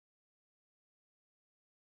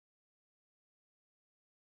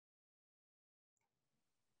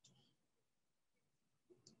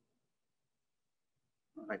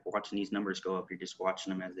like watching these numbers go up. You're just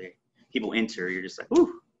watching them as people enter. You're just like,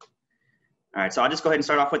 whoo. All right, so I'll just go ahead and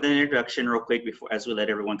start off with an introduction real quick as we let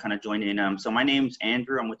everyone kind of join in. So my name's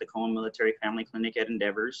Andrew. I'm with the Cohen Military Family Clinic at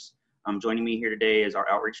Endeavors. Joining me here today is our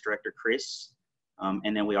outreach director, Chris.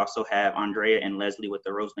 And then we also have Andrea and Leslie with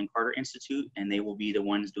the Rosalind Carter Institute, and they will be the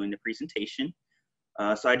ones doing the presentation.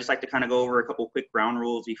 So I'd just like to kind of go over a couple quick ground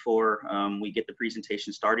rules before we get the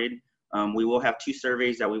presentation started. We will have 2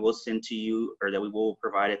 surveys that we will send to you, or that we will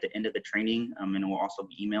provide at the end of the training, and it will also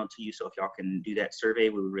be emailed to you. So if y'all can do that survey,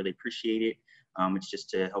 we would really appreciate it. It's just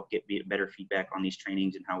to help get better feedback on these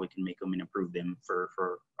trainings and how we can make them and improve them for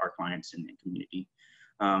our clients and the community.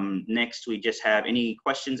 Next, we just have any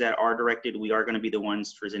questions that are directed. We are going to be the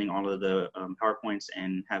ones presenting all of the PowerPoints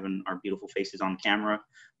and having our beautiful faces on camera.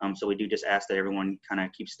 So we do just ask that everyone kind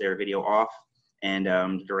of keeps their video off and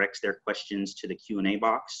directs their questions to the Q&A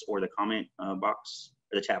box or the comment box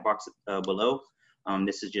or the chat box below.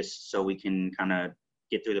 This is just so we can kind of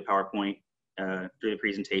get through the PowerPoint, through the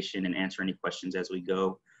presentation, and answer any questions as we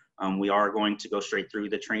go. We are going to go straight through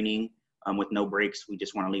the training with no breaks. We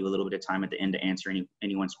just want to leave a little bit of time at the end to answer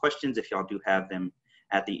anyone's questions if y'all do have them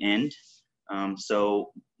at the end.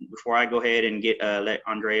 So before I go ahead and let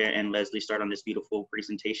Andrea and Leslie start on this beautiful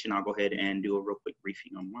presentation, I'll go ahead and do a real quick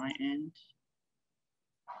briefing on my end.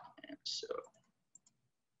 And so,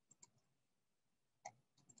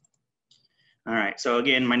 all right, so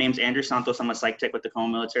again, my name's Andrew Santos. I'm a psych tech with the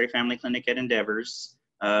Cohen Military Family Clinic at Endeavors.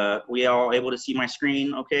 We all able to see my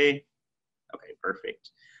screen, okay? Okay,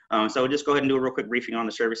 perfect. So just go ahead and do a real quick briefing on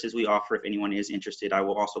the services we offer if anyone is interested. I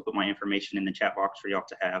will also put my information in the chat box for y'all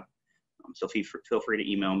to have. So feel free to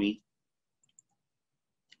email me.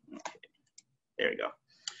 Okay, there you go.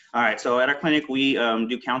 All right, so at our clinic, we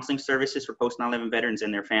do counseling services for post 9/11 veterans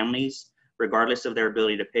and their families, regardless of their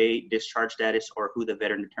ability to pay, discharge status, or who the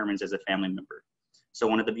veteran determines as a family member. So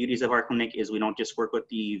one of the beauties of our clinic is we don't just work with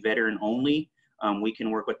the veteran only. We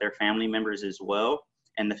can work with their family members as well.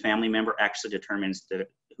 And the family member actually determines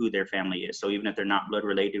who their family is. So even if they're not blood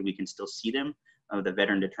related, we can still see them. The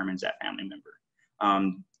veteran determines that family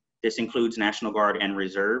member. This includes National Guard and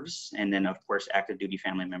reserves, and then of course, active duty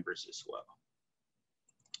family members as well.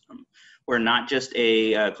 We're not just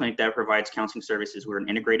a clinic that provides counseling services, we're an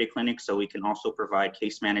integrated clinic, so we can also provide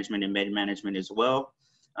case management and med management as well.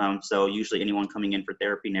 So usually anyone coming in for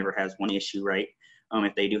therapy never has one issue, right?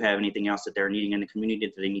 If they do have anything else that they're needing in the community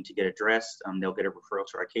that they need to get addressed, they'll get a referral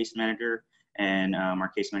to our case manager, and our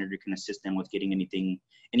case manager can assist them with getting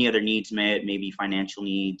any other needs met, maybe financial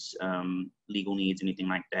needs, legal needs, anything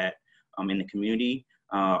like that in the community.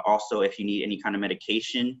 Also, if you need any kind of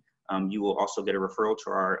medication, you will also get a referral to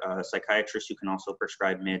our psychiatrist who can also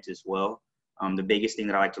prescribe meds as well. The biggest thing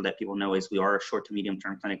that I like to let people know is we are a short to medium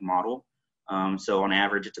term clinic model. So on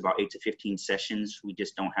average, it's about 8 to 15 sessions. We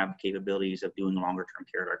just don't have the capabilities of doing longer term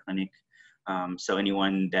care at our clinic. So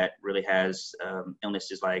anyone that really has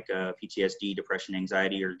illnesses like PTSD, depression,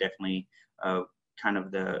 anxiety are definitely kind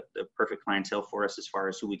of the perfect clientele for us as far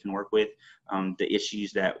as who we can work with. The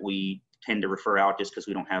issues that we tend to refer out just because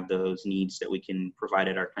we don't have those needs that we can provide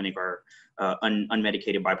at our clinic are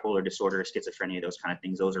unmedicated bipolar disorder, schizophrenia, those kind of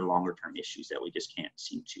things. Those are longer term issues that we just can't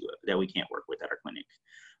that we can't work with at our clinic.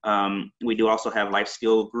 We do also have life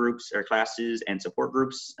skill groups or classes and support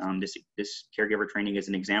groups. This caregiver training is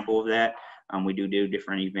an example of that. We do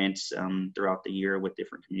different events throughout the year with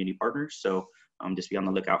different community partners. So just be on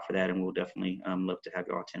the lookout for that, and we'll definitely love to have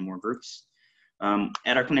you all attend more groups.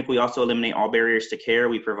 At our clinic, we also eliminate all barriers to care.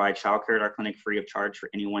 We provide childcare at our clinic free of charge for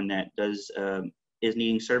anyone that is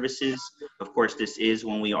needing services. Of course, this is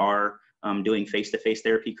when we are doing face-to-face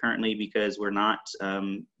therapy currently, because we're not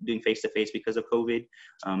doing face-to-face because of COVID.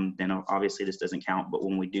 Then obviously this doesn't count, but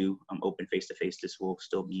when we do open face-to-face, this will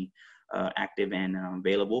still be active and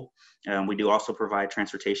available. We do also provide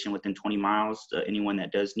transportation within 20 miles. Anyone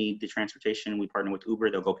that does need the transportation, we partner with Uber.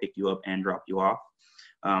 They'll go pick you up and drop you off.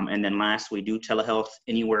 And then last, we do telehealth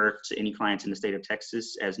anywhere to any clients in the state of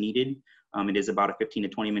Texas as needed. It is about a 15 to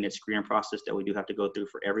 20 minute screening process that we do have to go through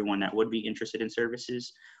for everyone that would be interested in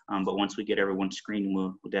services. But once we get everyone screened,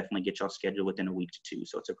 we'll definitely get y'all scheduled within a week to 2.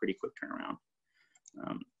 So it's a pretty quick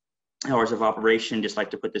turnaround. Hours of operation, just like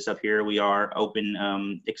to put this up here. We are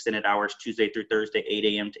open extended hours Tuesday through Thursday, 8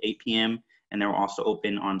 a.m. to 8 p.m. And they're also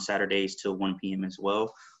open on Saturdays till 1 p.m. as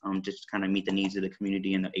well, just to kind of meet the needs of the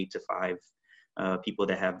community and the 8 to 5 people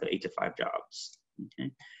that have the 8 to 5 jobs.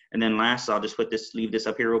 Okay. And then last, I'll just leave this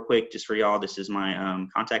up here real quick just for y'all. This is my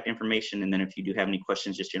contact information. And then if you do have any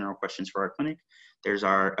questions, just general questions for our clinic, there's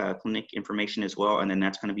our clinic information as well. And then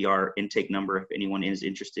that's going to be our intake number if anyone is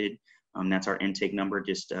interested. That's our intake number.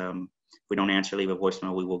 Just If we don't answer, leave a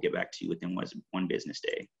voicemail. We will get back to you within one business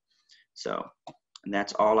day. So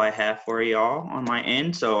that's all I have for y'all on my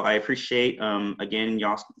end. So I appreciate, again,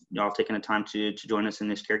 y'all taking the time to join us in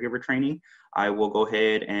this caregiver training. I will go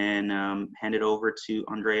ahead and hand it over to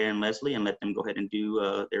Andrea and Leslie and let them go ahead and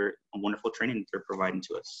do their wonderful training that they're providing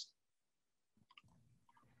to us.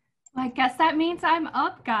 Well, I guess that means I'm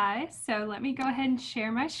up, guys. So let me go ahead and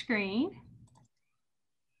share my screen.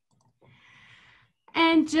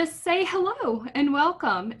 And just say hello and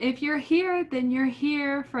welcome. If you're here, then you're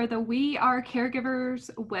here for the We Are Caregivers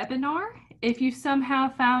webinar. If you somehow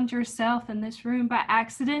found yourself in this room by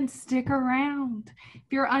accident, stick around. If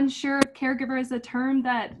you're unsure if caregiver is a term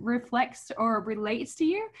that reflects or relates to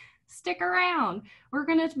you, stick around. We're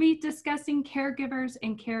going to be discussing caregivers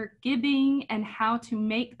and caregiving and how to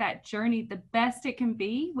make that journey the best it can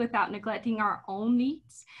be without neglecting our own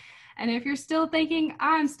needs. And if you're still thinking,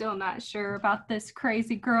 I'm still not sure about this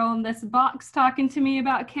crazy girl in this box talking to me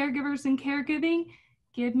about caregivers and caregiving,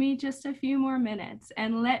 give me just a few more minutes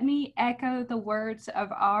and let me echo the words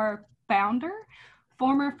of our founder,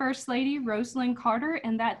 former First Lady Rosalind Carter,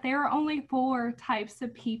 and that there are only 4 types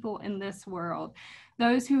of people in this world.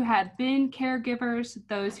 Those who have been caregivers,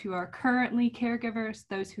 those who are currently caregivers,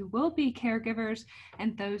 those who will be caregivers,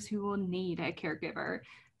 and those who will need a caregiver.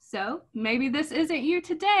 So maybe this isn't you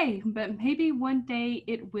today, but maybe one day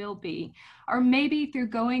it will be. Or maybe through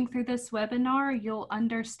going through this webinar, you'll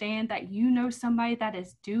understand that you know somebody that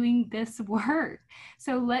is doing this work.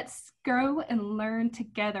 So let's go and learn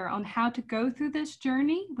together on how to go through this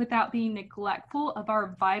journey without being neglectful of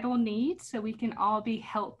our vital needs so we can all be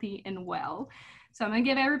healthy and well. So I'm gonna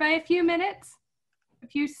give everybody a few minutes, a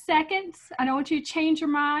few seconds. I don't want you to change your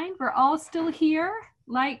mind. We're all still here.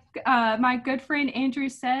 Like my good friend Andrew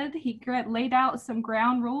said, he laid out some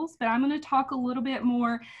ground rules, but I'm going to talk a little bit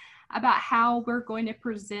more about how we're going to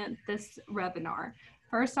present this webinar.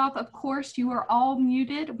 First off, of course, you are all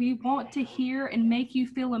muted. We want to hear and make you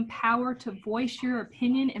feel empowered to voice your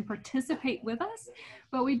opinion and participate with us,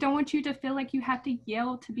 but we don't want you to feel like you have to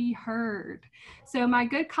yell to be heard. So my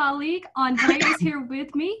good colleague, Andrea, is here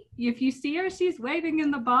with me. If you see her, she's waving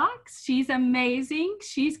in the box. She's amazing.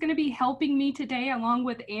 She's going to be helping me today along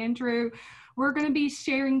with Andrew. We're going to be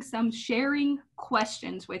sharing some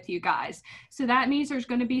questions with you guys. So that means there's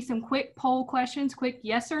going to be some quick poll questions, quick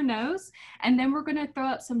yes or no's, and then we're going to throw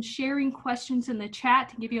up some sharing questions in the chat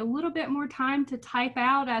to give you a little bit more time to type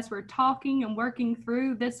out as we're talking and working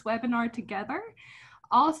through this webinar together.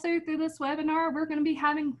 Also through this webinar, we're going to be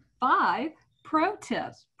having 5 pro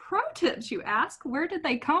tips. Pro tips, you ask, where did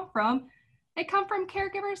they come from? They come from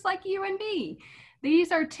caregivers like you and me.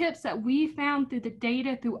 These are tips that we found through the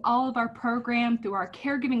data, through all of our program, through our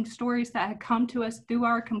caregiving stories that have come to us through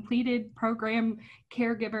our completed program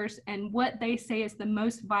caregivers, and what they say is the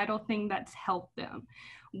most vital thing that's helped them.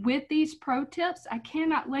 With these pro tips, I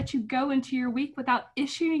cannot let you go into your week without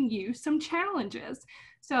issuing you some challenges.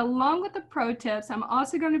 So along with the pro tips, I'm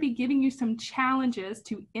also going to be giving you some challenges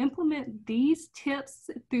to implement these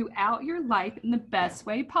tips throughout your life in the best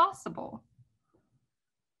way possible.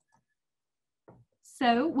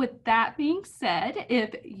 So with that being said,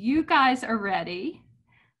 if you guys are ready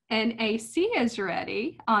and AC is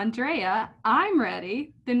ready, Andrea, I'm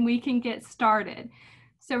ready, then we can get started.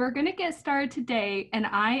 So we're going to get started today, and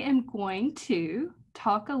I am going to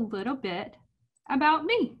talk a little bit about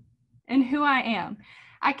me and who I am.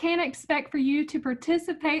 I can't expect for you to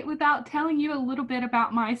participate without telling you a little bit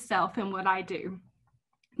about myself and what I do.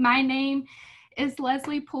 My name is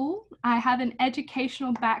Leslie Poole. I have an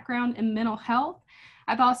educational background in mental health.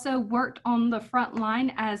 I've also worked on the front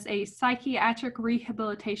line as a psychiatric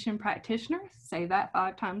rehabilitation practitioner, say that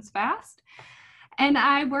 5 times fast. And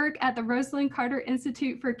I work at the Rosalind Carter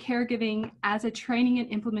Institute for Caregiving as a training and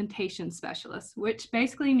implementation specialist, which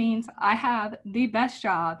basically means I have the best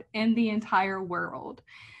job in the entire world.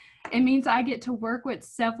 It means I get to work with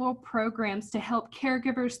several programs to help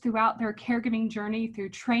caregivers throughout their caregiving journey through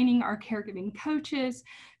training our caregiving coaches,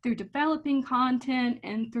 through developing content,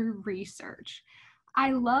 and through research.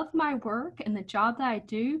 I love my work and the job that I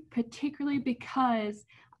do, particularly because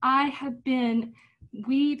I have been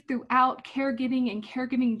weaved throughout caregiving and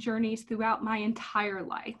caregiving journeys throughout my entire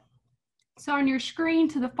life. So on your screen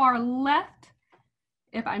to the far left,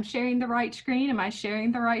 if I'm sharing the right screen, am I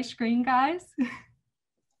sharing the right screen, guys?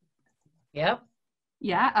 Yep.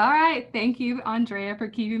 Yeah, all right. Thank you, Andrea, for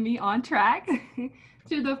keeping me on track.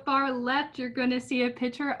 To the far left, you're going to see a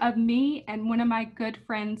picture of me and one of my good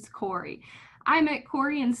friends, Corey. I met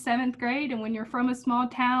Corey in 7th grade, and when you're from a small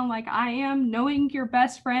town like I am, knowing your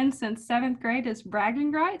best friend since 7th grade is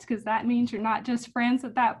bragging rights, because that means you're not just friends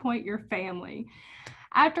at that point, you're family.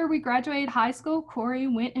 After we graduated high school, Corey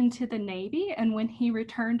went into the Navy, and when he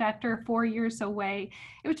returned after 4 years away,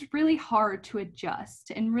 it was really hard to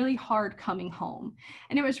adjust and really hard coming home.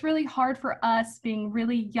 And it was really hard for us being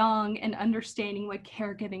really young and understanding what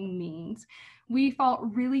caregiving means. We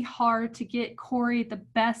fought really hard to get Corey the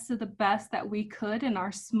best of the best that we could in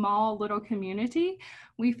our small little community.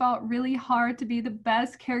 We fought really hard to be the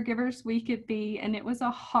best caregivers we could be, and it was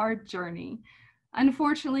a hard journey.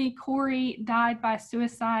 Unfortunately, Corey died by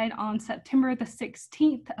suicide on September the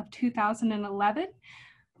 16th of 2011,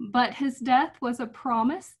 but his death was a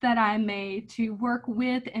promise that I made to work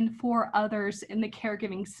with and for others in the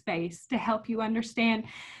caregiving space to help you understand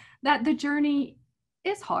that the journey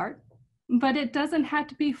is hard, but it doesn't have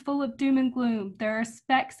to be full of doom and gloom. There are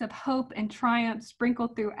specks of hope and triumph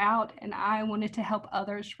sprinkled throughout, and I wanted to help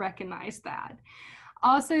others recognize that.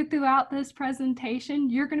 Also, throughout this presentation,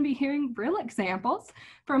 you're going to be hearing real examples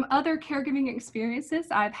from other caregiving experiences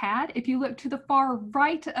I've had. If you look to the far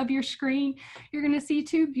right of your screen, you're going to see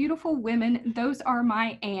two beautiful women. Those are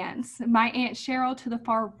my aunts. My Aunt Cheryl to the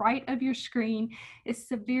far right of your screen is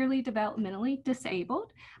severely developmentally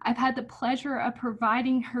disabled. I've had the pleasure of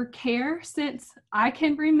providing her care since I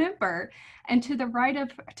can remember. And to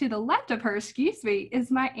the left of her,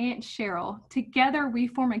 is my Aunt Cheryl. Together, we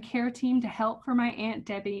form a care team to help for my Aunt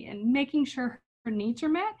Debbie and making sure her needs are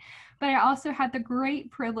met. But I also had the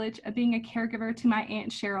great privilege of being a caregiver to my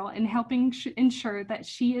Aunt Cheryl and helping ensure that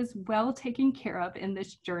she is well taken care of in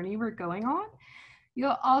this journey we're going on.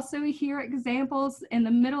 You'll also hear examples in the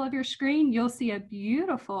middle of your screen. You'll see a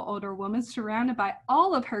beautiful older woman surrounded by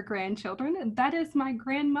all of her grandchildren, and that is my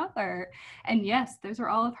grandmother. And yes, those are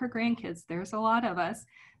all of her grandkids. There's a lot of us.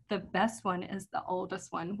 The best one is the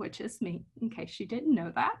oldest one, which is me, in case you didn't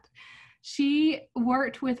know that. She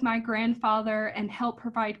worked with my grandfather and helped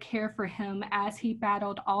provide care for him as he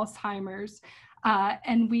battled Alzheimer's.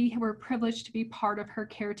 And we were privileged to be part of her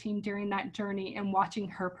care team during that journey and watching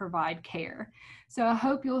her provide care. So I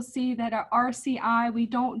hope you'll see that at RCI, we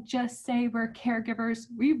don't just say we're caregivers,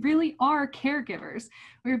 we really are caregivers.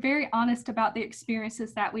 We're very honest about the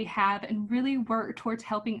experiences that we have and really work towards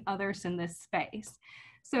helping others in this space.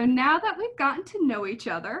 So now that we've gotten to know each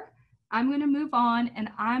other, I'm going to move on, and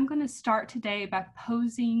I'm going to start today by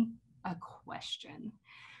posing a question.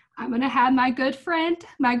 I'm going to have my good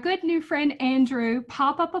new friend, Andrew,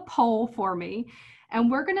 pop up a poll for me.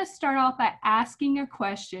 And we're going to start off by asking a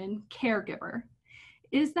question, caregiver.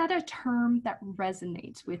 Is that a term that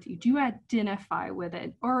resonates with you? Do you identify with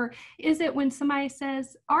it? Or is it when somebody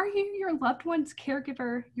says, are you your loved one's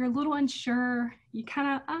caregiver? You're a little unsure. You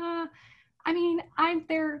kind of, I'm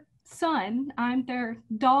their son. I'm their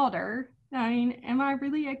daughter. Am I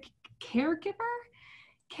really a caregiver?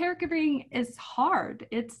 Caregiving is hard.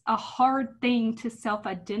 It's a hard thing to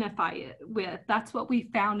self-identify with. That's what we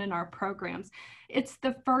found in our programs. It's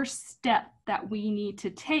the first step that we need to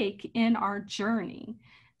take in our journey.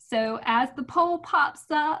 So as the poll pops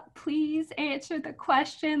up, please answer the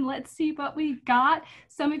question. Let's see what we got.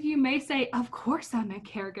 Some of you may say, of course I'm a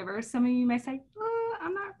caregiver. Some of you may say, oh,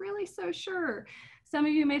 I'm not really so sure. Some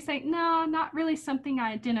of you may say, no, not really something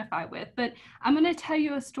I identify with, but I'm going to tell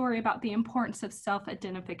you a story about the importance of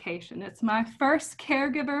self-identification. It's my first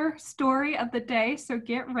caregiver story of the day, so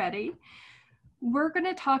get ready. We're going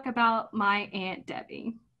to talk about my Aunt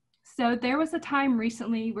Debbie. So there was a time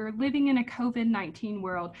recently, we were living in a COVID-19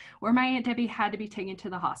 world where my Aunt Debbie had to be taken to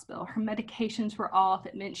the hospital. Her medications were off.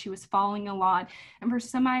 It meant she was falling a lot. And for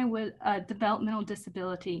somebody with a developmental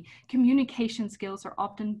disability, communication skills are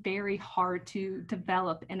often very hard to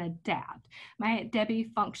develop and adapt. My Aunt Debbie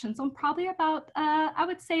functions on probably about, I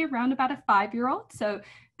would say around about a 5-year-old. So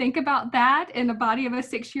think about that in the body of a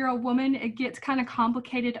 6-year-old woman. It gets kind of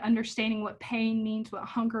complicated understanding what pain means, what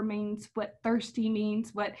hunger means, what thirsty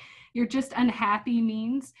means, what you're just unhappy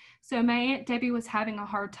means. So my Aunt Debbie was having a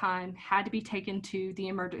hard time, had to be taken to the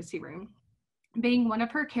emergency room. Being one of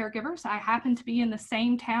her caregivers, I happened to be in the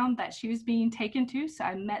same town that she was being taken to, so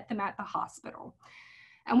I met them at the hospital.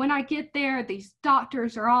 And when I get there, these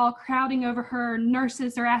doctors are all crowding over her.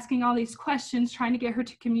 Nurses are asking all these questions, trying to get her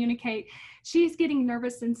to communicate. She's getting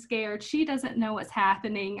nervous and scared. She doesn't know what's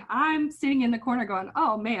happening. I'm sitting in the corner going,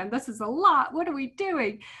 oh man, this is a lot. What are we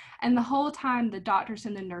doing? And the whole time, the doctors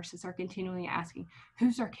and the nurses are continually asking,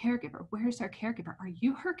 who's our caregiver? Where's our caregiver? Are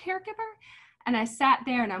you her caregiver? And I sat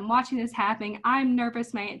there and I'm watching this happening. I'm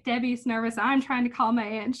nervous. My Aunt Debbie's nervous. I'm trying to call my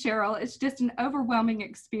Aunt Cheryl. It's just an overwhelming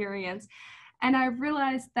experience. And I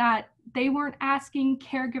realized that they weren't asking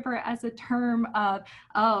caregiver as a term of,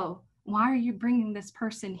 oh, why are you bringing this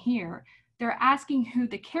person here? They're asking who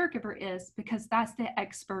the caregiver is because that's the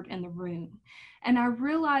expert in the room. And I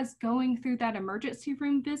realized going through that emergency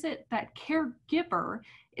room visit that caregiver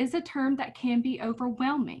is a term that can be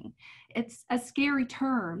overwhelming. It's a scary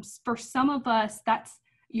term. For some of us, that's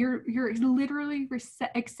you're literally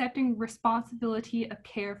accepting responsibility of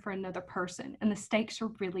care for another person, and the stakes are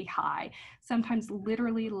really high, sometimes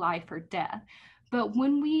literally life or death. But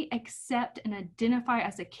when we accept and identify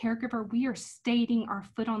as a caregiver, we are stating our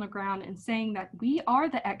foot on the ground and saying that we are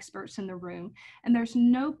the experts in the room, and there's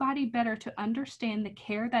nobody better to understand the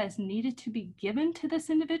care that is needed to be given to this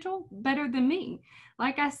individual better than me.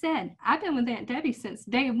 Like I said, I've been with Aunt Debbie since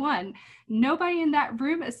day one. Nobody in that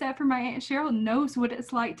room except for my Aunt Cheryl knows what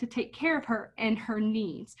it's like to take care of her and her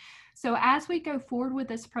needs. So as we go forward with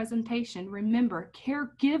this presentation, remember,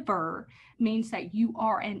 caregiver means that you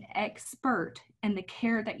are an expert in the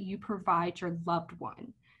care that you provide your loved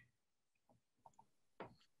one.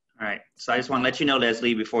 All right, so I just want to let you know,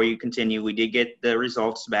 Leslie, before you continue, we did get the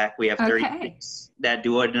results back. We have 36 that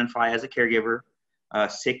do identify as a caregiver,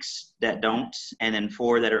 6 that don't, and then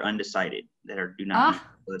 4 that are undecided, that are do not.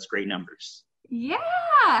 So that's great numbers. Yeah,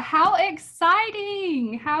 how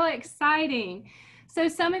exciting, how exciting. So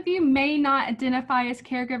some of you may not identify as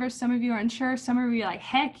caregivers. Some of you are unsure. Some of you are like,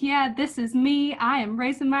 heck yeah, this is me. I am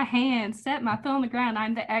raising my hand, set my foot on the ground.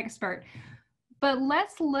 I'm the expert. But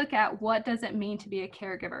let's look at what does it mean to be a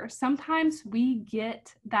caregiver. Sometimes we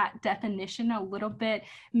get that definition a little bit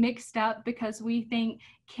mixed up because we think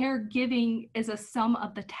caregiving is a sum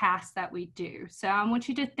of the tasks that we do. So I want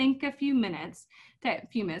you to think a few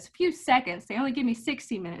seconds. They only give me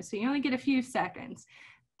 60 minutes, so you only get a few seconds.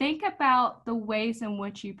 Think about the ways in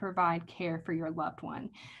which you provide care for your loved one.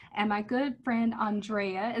 And my good friend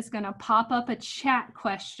Andrea is going to pop up a chat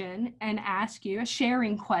question and ask you a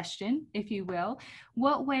sharing question, if you will.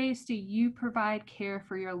 What ways do you provide care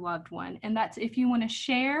for your loved one? And that's, if you want to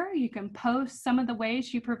share, you can post some of the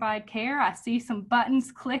ways you provide care. I see some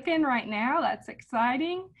buttons clicking right now. That's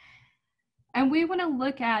exciting. And we want to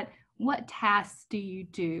look at, what tasks do you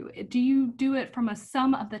do? Do you do it from a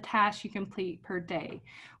sum of the tasks you complete per day?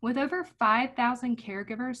 With over 5,000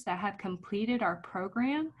 caregivers that have completed our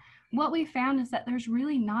program, what we found is that there's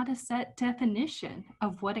really not a set definition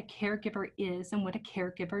of what a caregiver is and what a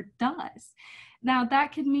caregiver does. Now,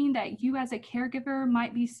 that could mean that you as a caregiver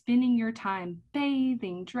might be spending your time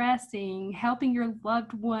bathing, dressing, helping your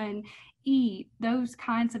loved one eat, those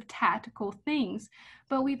kinds of tactical things.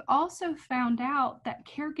 But we've also found out that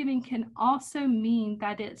caregiving can also mean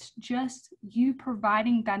that it's just you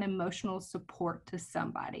providing that emotional support to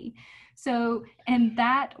somebody. So in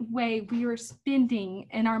that way, we are spending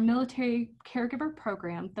in our military caregiver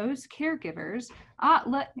program, those caregivers,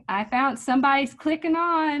 look, I found somebody's clicking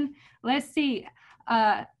on, let's see,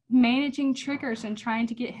 managing triggers and trying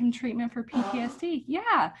to get him treatment for PTSD.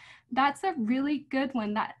 Yeah, that's a really good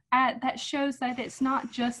one. That shows that it's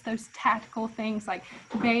not just those tactical things like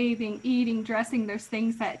bathing, eating, dressing, those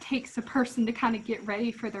things that it takes a person to kind of get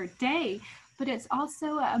ready for their day, but it's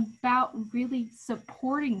also about really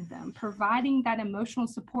supporting them, providing that emotional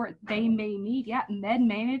support they may need. Yeah, med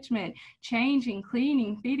management, changing,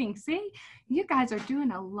 cleaning, feeding. See, you guys are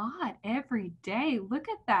doing a lot every day. Look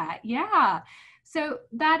at that. Yeah. So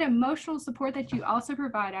that emotional support that you also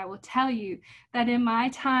provide, I will tell you that in my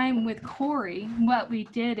time with Corey, what we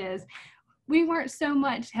did is we weren't so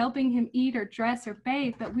much helping him eat or dress or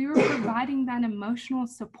bathe, but we were providing that emotional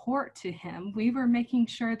support to him. We were making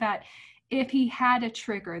sure that if he had a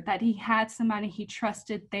trigger, that he had somebody he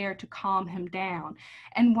trusted there to calm him down.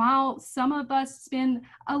 And while some of us spend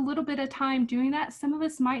a little bit of time doing that, some of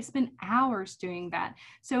us might spend hours doing that.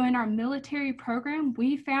 So in our military program,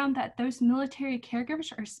 we found that those military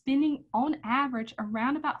caregivers are spending on average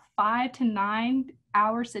around about 5 to 9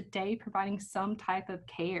 hours a day providing some type of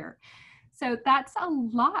care. So that's a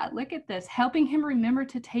lot. Look at this, helping him remember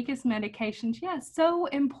to take his medications. Yeah, so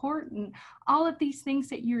important. All of these things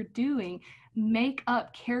that you're doing make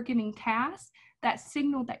up caregiving tasks that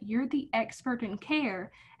signal that you're the expert in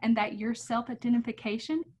care and that your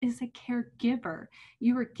self-identification is a caregiver.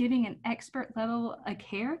 You are giving an expert level of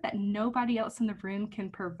care that nobody else in the room can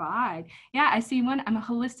provide. Yeah, I see one. I'm a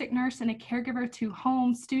holistic nurse and a caregiver to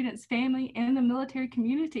home, students, family, and the military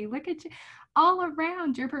community. Look at you. All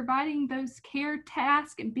around, you're providing those care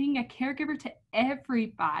tasks and being a caregiver to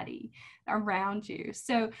everybody around you.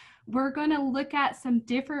 So we're going to look at some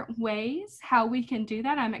different ways how we can do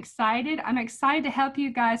that. I'm excited. I'm excited to help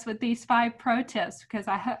you guys with these 5 pro tips because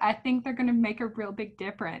I think they're going to make a real big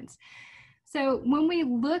difference. So when we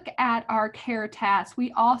look at our care tasks,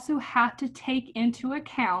 we also have to take into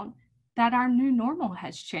account that our new normal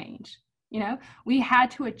has changed. We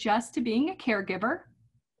had to adjust to being a caregiver,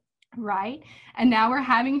 right? And now we're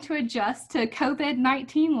having to adjust to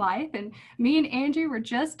COVID-19 life. And me and Andrew were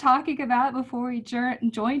just talking about before we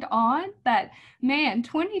joined on that, man,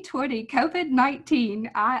 2020, COVID-19,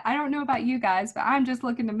 I don't know about you guys, but I'm just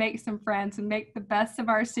looking to make some friends and make the best of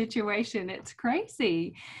our situation. It's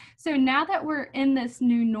crazy. So now that we're in this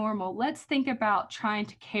new normal, let's think about trying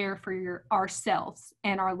to care for ourselves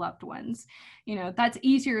and our loved ones. That's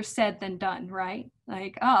easier said than done, right?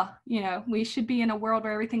 Like, we should be in a world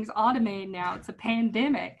where everything's automated now. It's a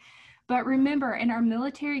pandemic. But remember, in our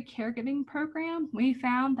military caregiving program, we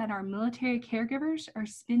found that our military caregivers are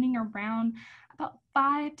spending around about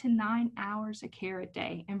 5 to 9 hours of care a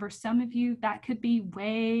day. And for some of you, that could be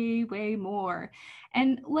way, way more.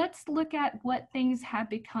 And let's look at what things have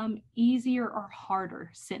become easier or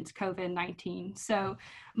harder since COVID-19. So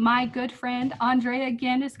my good friend Andrea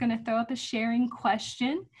again is going to throw up a sharing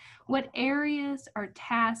question. What areas or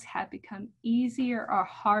tasks have become easier or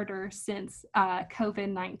harder since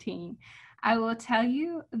COVID-19? I will tell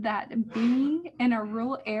you that being in a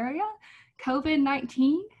rural area,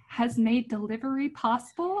 COVID-19 has made delivery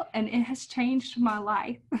possible, and it has changed my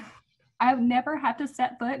life. I've never had to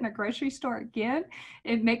set foot in a grocery store again.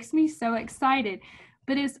 It makes me so excited.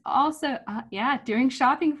 But it's also, during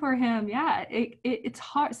shopping for him, it's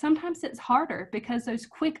hard. Sometimes it's harder because those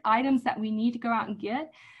quick items that we need to go out and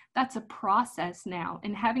get, that's a process now.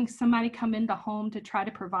 And having somebody come into home to try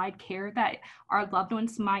to provide care that our loved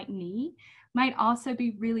ones might need might also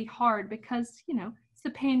be really hard because,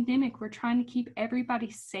 it's a pandemic. We're trying to keep everybody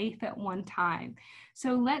safe at one time.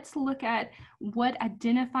 So let's look at what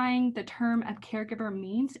identifying the term of caregiver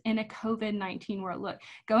means in a COVID-19 world. Look,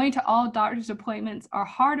 going to all doctor's appointments are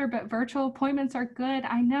harder, but virtual appointments are good.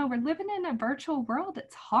 I know we're living in a virtual world.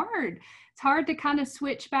 It's hard. It's hard to kind of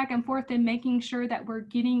switch back and forth in making sure that we're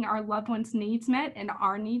getting our loved ones' needs met and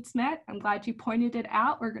our needs met. I'm glad you pointed it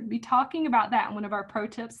out. We're going to be talking about that in one of our pro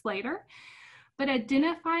tips later. But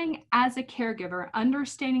identifying as a caregiver,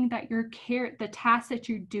 understanding that the tasks that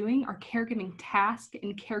you're doing are caregiving tasks,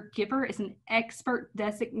 and caregiver is an expert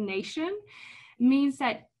designation, means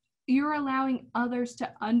that you're allowing others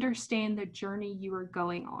to understand the journey you are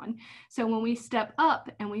going on. So when we step up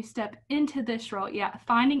and we step into this role,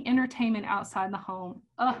 finding entertainment outside the home.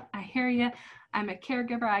 Oh, I hear you. I'm a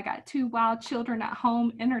caregiver. I got 2 wild children at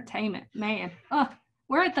home. Entertainment, man. Oh,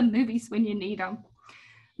 we're at the movies when you need them.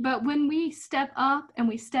 But when we step up and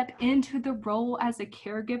we step into the role as a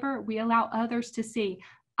caregiver, we allow others to see,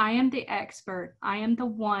 I am the expert. I am the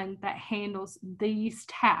one that handles these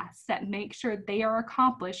tasks that make sure they are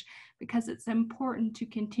accomplished, because it's important to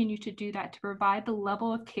continue to do that, to provide the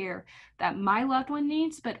level of care that my loved one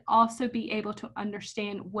needs, but also be able to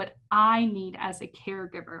understand what I need as a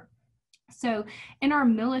caregiver. So in our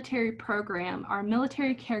military program, our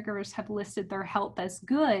military caregivers have listed their health as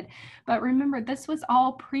good, but remember, this was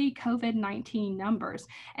all pre-COVID-19 numbers.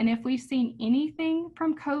 And if we've seen anything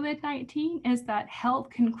from COVID-19 is that health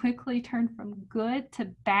can quickly turn from good to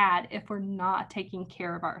bad if we're not taking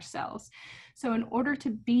care of ourselves. So in order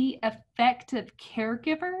to be effective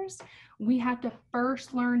caregivers, we have to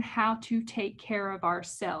first learn how to take care of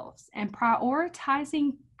ourselves, and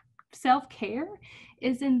prioritizing self-care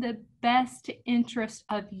is in the best interest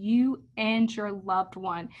of you and your loved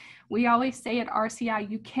one. We always say at RCI,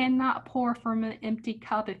 you cannot pour from an empty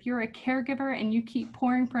cup. If you're a caregiver and you keep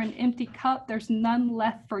pouring from an empty cup, there's none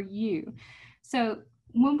left for you. So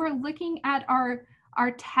when we're looking at our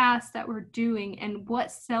tasks that we're doing and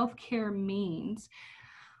what self-care means,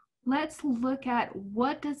 let's look at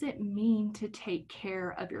what does it mean to take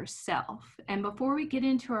care of yourself. And before we get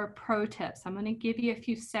into our pro tips, I'm going to give you a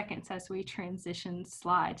few seconds as we transition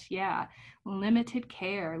slides. Limited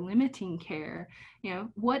care, limiting care.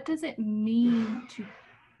 What does it mean to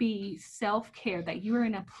be self-care, that you are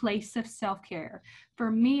in a place of self-care?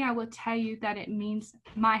 For me, I will tell you that it means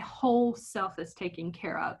my whole self is taken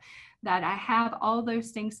care of, that I have all those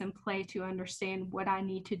things in play to understand what I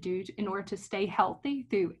need to do in order to stay healthy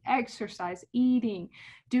through exercise, eating,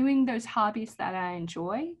 doing those hobbies that I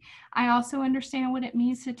enjoy. I also understand what it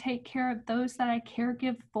means to take care of those that I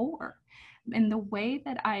caregive for. And the way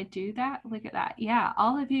that I do that, look at that.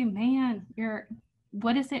 All of you, man,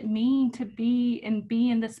 what does it mean to be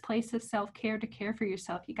in this place of self-care, to care for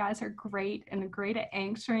yourself? You guys are great and great at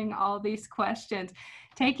answering all these questions.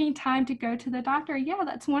 Taking time to go to the doctor,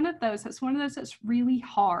 that's one of those. That's one of those that's really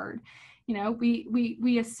hard. You know,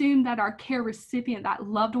 we assume that our care recipient, that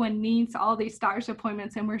loved one, needs all these doctor's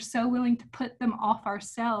appointments, and we're so willing to put them off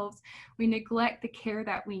ourselves. We neglect the care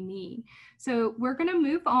that we need. So we're going to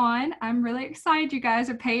move on. I'm really excited you guys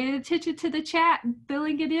are paying attention to the chat and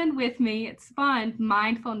filling it in with me. It's fun.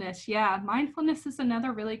 Mindfulness. Yeah, mindfulness is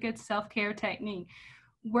another really good self-care technique.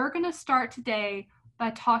 We're going to start today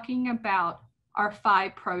by talking about our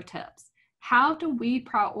 5 pro tips. How do we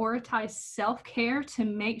prioritize self-care to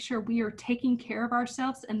make sure we are taking care of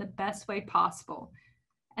ourselves in the best way possible?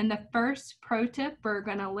 And the first pro tip we're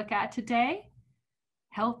going to look at today,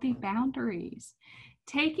 healthy boundaries.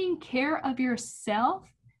 Taking care of yourself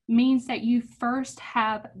means that you first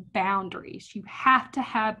have boundaries. You have to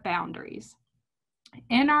have boundaries.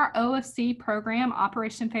 In our OFC program,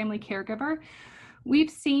 Operation Family Caregiver,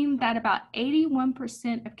 we've seen that about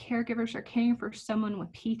 81% of caregivers are caring for someone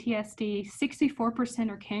with PTSD, 64%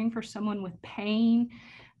 are caring for someone with pain,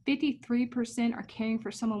 53% are caring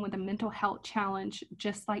for someone with a mental health challenge,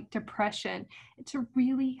 just like depression. It's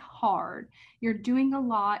really hard. You're doing a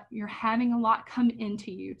lot. You're having a lot come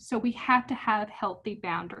into you. So we have to have healthy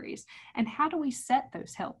boundaries. And how do we set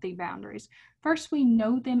those healthy boundaries? First, we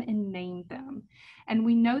know them and name them. And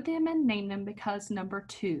we know them and name them because number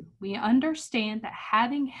 2, we understand that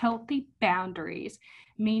having healthy boundaries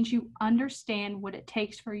means you understand what it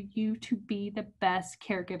takes for you to be the best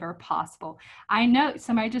caregiver possible. I know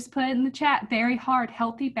somebody just put in the chat, very hard.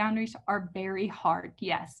 Healthy boundaries are very hard,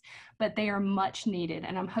 yes, but they are much needed.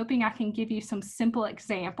 And I'm hoping I can give you some simple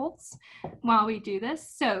examples while we do this.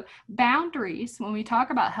 So boundaries, when we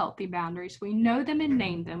talk about healthy boundaries, we know them and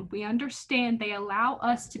name them. We understand they allow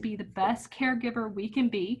us to be the best caregiver we can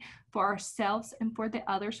be for ourselves and for the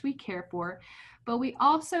others we care for. But we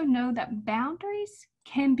also know that boundaries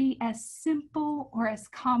can be as simple or as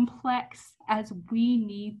complex as we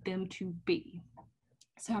need them to be.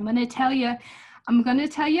 So I'm going to tell you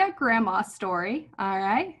a grandma story. All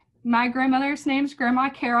right. My grandmother's name's Grandma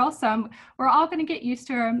Carol, so we're all going to get used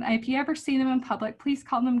to them. If you ever see them in public, please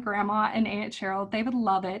call them Grandma and Aunt Cheryl. They would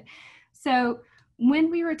love it. So when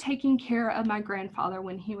we were taking care of my grandfather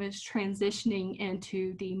when he was transitioning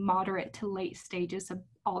into the moderate to late stages of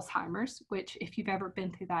Alzheimer's, which if you've ever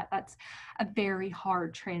been through that, that's a very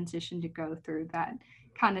hard transition to go through. That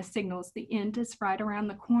kind of signals the end is right around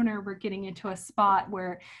the corner. We're getting into a spot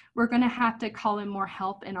where we're going to have to call in more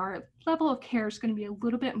help, and our level of care is going to be a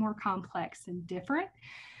little bit more complex and different.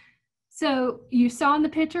 So you saw in the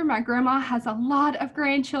picture, my grandma has a lot of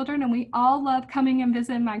grandchildren, and we all love coming and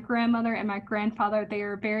visiting my grandmother and my grandfather. They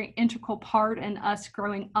are a very integral part in us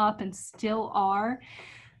growing up and still are.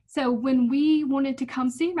 So when we wanted to come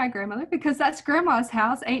see my grandmother, because that's grandma's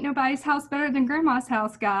house, ain't nobody's house better than grandma's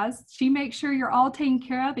house, guys. She makes sure you're all taken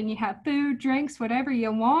care of and you have food, drinks, whatever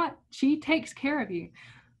you want. She takes care of you.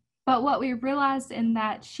 But what we realized in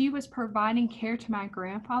that she was providing care to my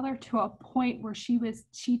grandfather to a point where she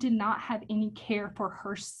did not have any care for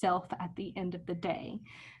herself at the end of the day.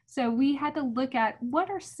 So we had to look at what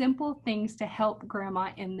are simple things to help grandma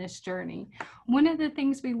in this journey. One of the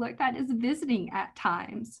things we looked at is visiting at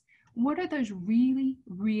times. What are those really,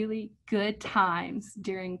 really good times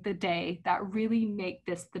during the day that really make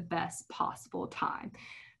this the best possible time?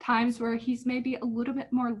 Times where he's maybe a little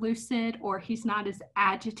bit more lucid or he's not as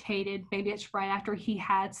agitated. Maybe it's right after he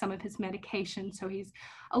had some of his medication, so he's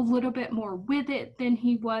a little bit more with it than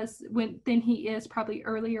he is probably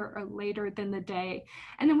earlier or later than the day.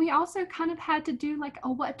 And then we also kind of had to do like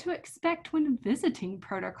a what to expect when visiting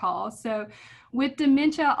protocol. So with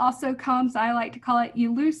dementia also comes, I like to call it,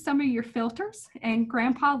 you lose some of your filters, and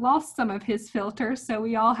Grandpa lost some of his filters. So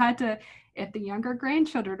we all had to, if the younger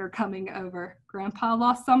grandchildren are coming over, Grandpa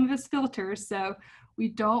lost some of his filters. So we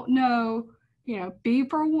don't know, be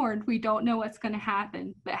forewarned, we don't know what's going to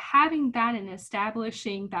happen. But having that and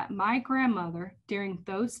establishing that my grandmother, during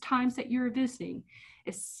those times that you're visiting,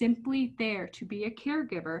 is simply there to be a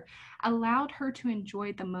caregiver, allowed her to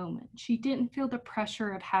enjoy the moment. She didn't feel the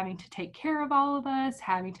pressure of having to take care of all of us,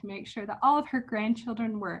 having to make sure that all of her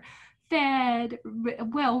grandchildren were fed,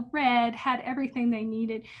 well read, had everything they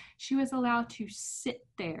needed. She was allowed to sit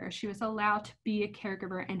there. She was allowed to be a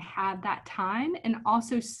caregiver and have that time, and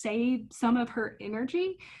also save some of her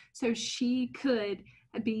energy so she could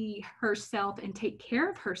be herself and take care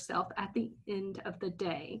of herself at the end of the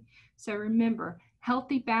day. So remember,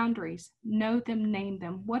 healthy boundaries, know them, name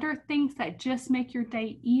them. What are things that just make your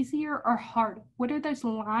day easier or harder? What are those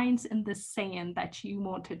lines in the sand that you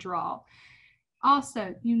want to draw?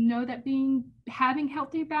 Also, that having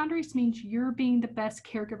healthy boundaries means you're being the best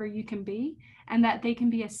caregiver you can be, and that they can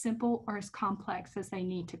be as simple or as complex as they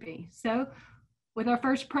need to be. So with our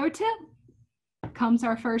first pro tip, comes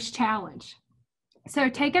our first challenge. So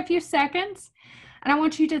take a few seconds, and I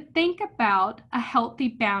want you to think about a healthy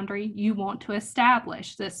boundary you want to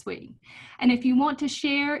establish this week. And if you want to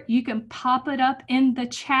share, you can pop it up in the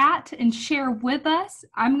chat and share with us.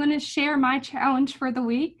 I'm going to share my challenge for the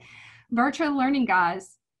week. Virtual learning,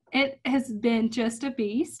 guys, it has been just a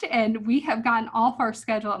beast, and we have gotten off our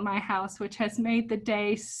schedule at my house, which has made the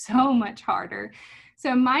day so much harder.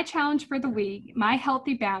 So my challenge for the week, my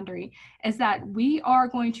healthy boundary, is that we are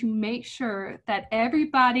going to make sure that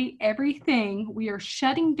everybody, everything, we are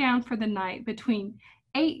shutting down for the night between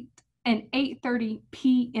 8 and 8:30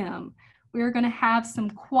 p.m. We are going to have some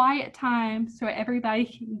quiet time so everybody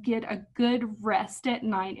can get a good rest at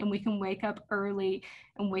night, and we can wake up early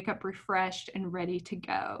and wake up refreshed and ready to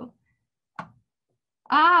go.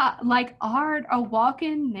 Like art, a walk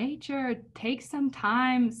in nature, take some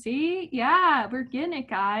time. See, yeah, we're getting it,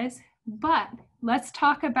 guys. But let's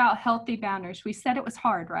talk about healthy boundaries. We said it was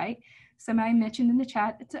hard, right? Somebody mentioned in the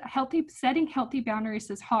chat, setting healthy boundaries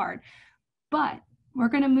is hard. But we're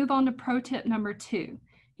going to move on to pro tip number 2.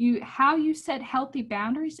 How you set healthy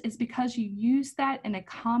boundaries is because you use that in a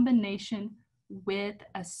combination with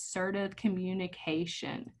assertive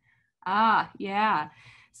communication. Yeah.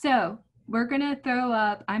 So we're going to throw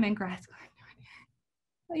up, I'm in grad school.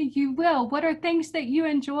 You will. What are things that you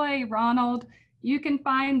enjoy, Ronald? You can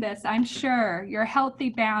find this, I'm sure. Your healthy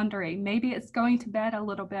boundary. Maybe it's going to bed a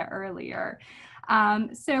little bit earlier.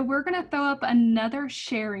 So we're going to throw up another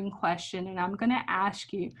sharing question, and I'm going to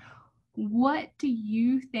ask you, what do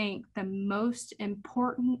you think the most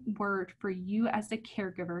important word for you as a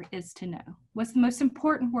caregiver is to know? What's the most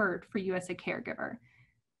important word for you as a caregiver?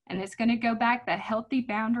 And it's going to go back that healthy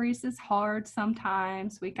boundaries is hard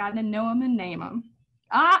sometimes. We got to know them and name them.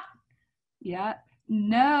 Yeah,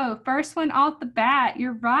 no, first one off the bat,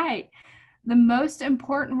 you're right. The most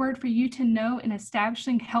important word for you to know in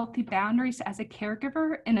establishing healthy boundaries as a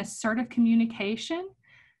caregiver in assertive communication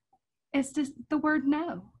is just the word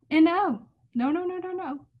no. And no,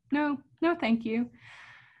 thank you.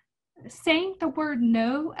 Saying the word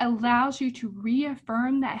no allows you to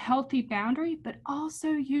reaffirm that healthy boundary, but also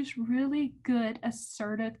use really good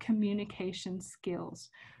assertive communication skills.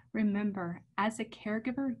 Remember, as a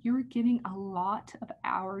caregiver, you're getting a lot of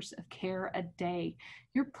hours of care a day.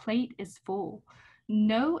 Your plate is full.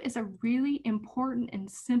 No is a really important and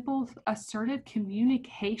simple assertive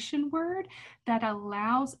communication word that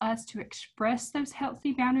allows us to express those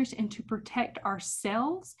healthy boundaries and to protect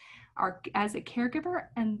ourselves as a caregiver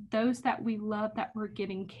and those that we love that we're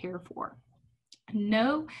giving care for.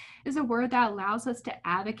 No is a word that allows us to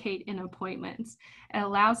advocate in appointments. It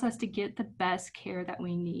allows us to get the best care that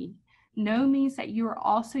we need. No means that you are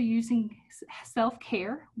also using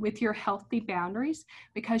self-care with your healthy boundaries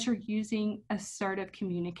because you're using assertive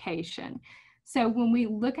communication. So when we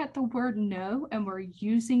look at the word no and we're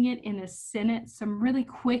using it in a sentence, some really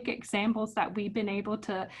quick examples that we've been able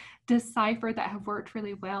to decipher that have worked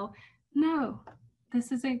really well. No,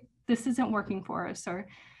 this isn't working for us. Or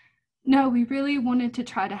no, we really wanted to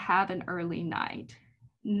try to have an early night.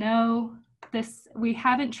 No, we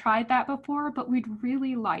haven't tried that before, but we'd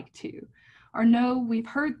really like to. Or no, we've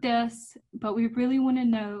heard this, but we really want to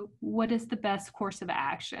know what is the best course of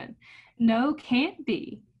action. No can't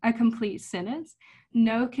be a complete sentence.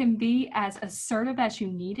 No can be as assertive as you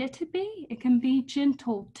need it to be. It can be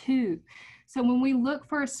gentle too. So when we look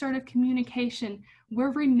for assertive communication,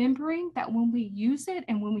 we're remembering that when we use it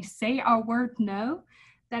and when we say our word no,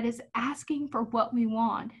 that is asking for what we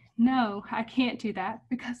want. No, I can't do that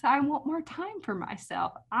because I want more time for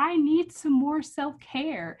myself. I need some more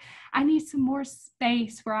self-care. I need some more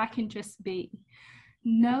space where I can just be.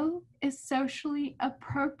 No is socially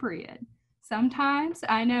appropriate. Sometimes,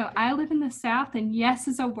 I know, I live in the South, and yes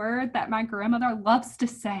is a word that my grandmother loves to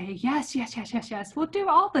say. Yes, yes, yes, yes, yes. We'll do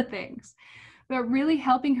all the things. But really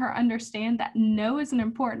helping her understand that no is an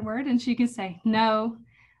important word, and she can say, no,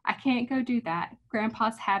 I can't go do that.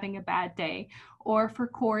 Grandpa's having a bad day. Or for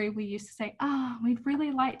Corey, we used to say, we'd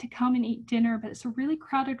really like to come and eat dinner, but it's a really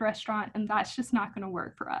crowded restaurant, and that's just not going to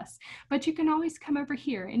work for us. But you can always come over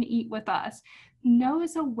here and eat with us. No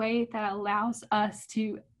is a way that allows us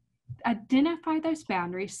to identify those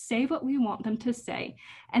boundaries, say what we want them to say,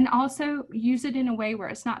 and also use it in a way where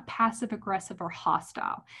it's not passive aggressive or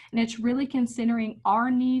hostile. And it's really considering our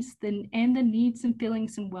needs and the needs and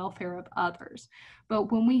feelings and welfare of others.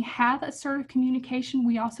 But when we have assertive communication,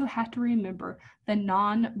 we also have to remember the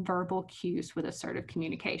non-verbal cues with assertive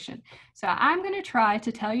communication. So I'm going to try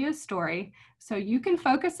to tell you a story so you can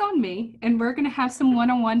focus on me, and we're going to have some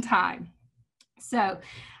one-on-one time. So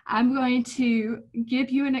I'm going to give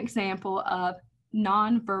you an example of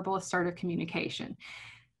nonverbal assertive communication.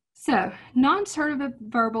 So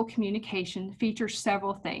non-verbal communication features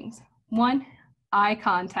several things. One, eye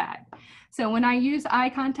contact. So when I use eye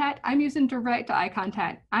contact, I'm using direct eye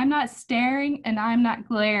contact. I'm not staring and I'm not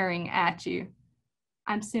glaring at you.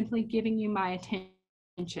 I'm simply giving you my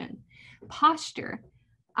attention. Posture.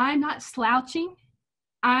 I'm not slouching.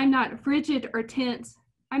 I'm not rigid or tense.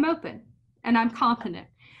 I'm open and I'm confident.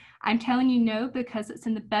 I'm telling you no because it's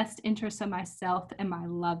in the best interest of myself and my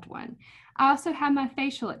loved one. I also have my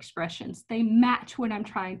facial expressions. They match what I'm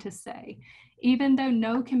trying to say. Even though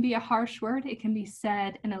no can be a harsh word, it can be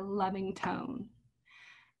said in a loving tone.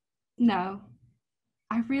 No,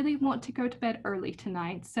 I really want to go to bed early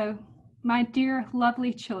tonight. So my dear,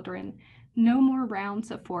 lovely children, no more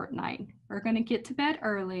rounds of Fortnite. We're going to get to bed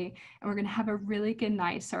early and we're going to have a really good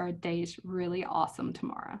night so our day's really awesome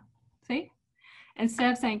tomorrow. See?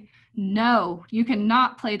 Instead of saying, no, you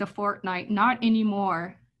cannot play the Fortnite, not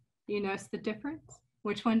anymore. Do you notice the difference?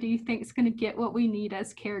 Which one do you think is going to get what we need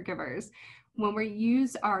as caregivers? When we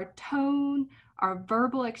use our tone, our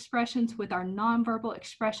verbal expressions with our nonverbal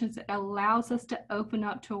expressions, it allows us to open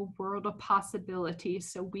up to a world of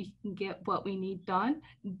possibilities so we can get what we need done.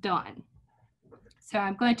 So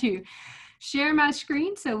I'm going to share my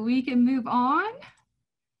screen so we can move on.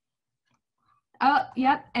 Oh,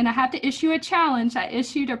 yep, and I have to issue a challenge. I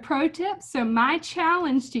issued a pro tip. So my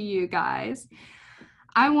challenge to you guys,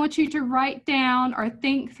 I want you to write down or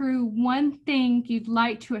think through one thing you'd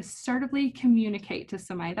like to assertively communicate to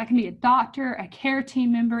somebody. That can be a doctor, a care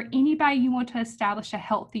team member, anybody you want to establish a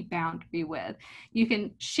healthy boundary with. You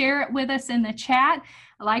can share it with us in the chat.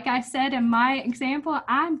 Like I said in my example,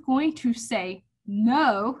 I'm going to say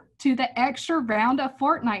no to the extra round of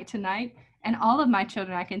Fortnite tonight. And all of my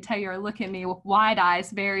children, I can tell you, are looking at me with wide eyes,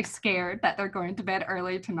 very scared that they're going to bed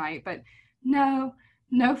early tonight. But no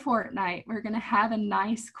Fortnite. We're going to have a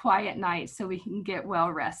nice, quiet night so we can get well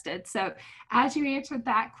rested. So as you answered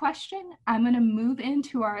that question, I'm going to move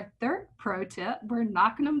into our third pro tip. We're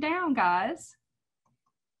knocking them down, guys.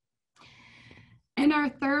 And our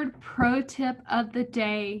third pro tip of the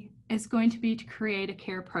day is going to be to create a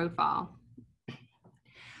care profile.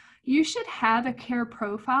 You should have a care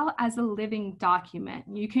profile as a living document.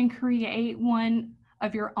 You can create one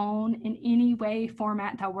of your own in any way,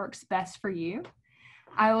 format that works best for you.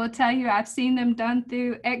 I will tell you, I've seen them done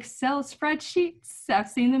through Excel spreadsheets. I've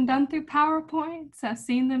seen them done through PowerPoints. I've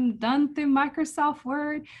seen them done through Microsoft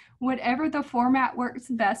Word. Whatever the format works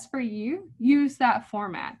best for you, use that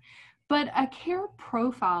format. But a care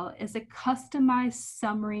profile is a customized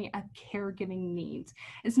summary of caregiving needs.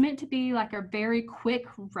 It's meant to be like a very quick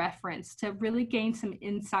reference to really gain some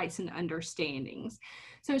insights and understandings.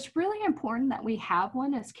 So it's really important that we have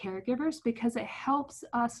one as caregivers because it helps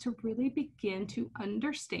us to really begin to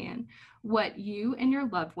understand what you and your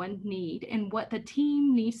loved one need and what the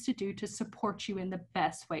team needs to do to support you in the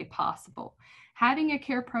best way possible. Having a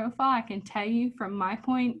care profile, I can tell you from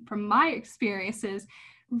my experiences,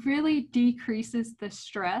 really decreases the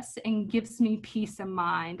stress and gives me peace of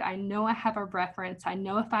mind. I know I have a reference. I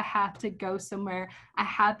know if I have to go somewhere, I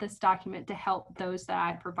have this document to help those that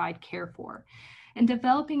I provide care for. In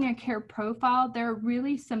developing a care profile, there are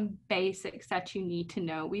really some basics that you need to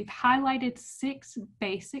know. We've highlighted 6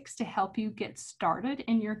 basics to help you get started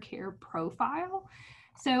in your care profile.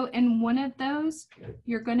 So in one of those,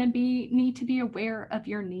 you're going to need to be aware of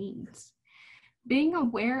your needs. Being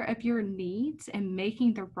aware of your needs and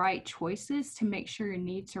making the right choices to make sure your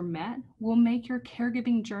needs are met will make your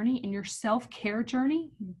caregiving journey and your self-care journey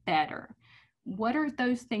better. What are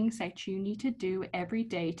those things that you need to do every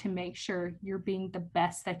day to make sure you're being the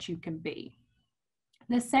best that you can be?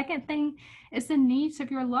 The second thing is the needs of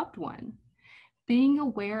your loved one. Being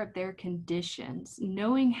aware of their conditions,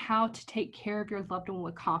 knowing how to take care of your loved one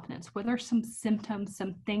with confidence. What are some symptoms,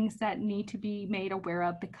 some things that need to be made aware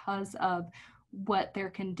of because of what their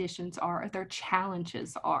conditions are, or their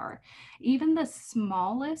challenges are. Even the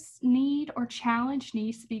smallest need or challenge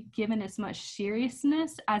needs to be given as much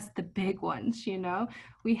seriousness as the big ones, you know?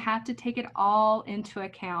 We have to take it all into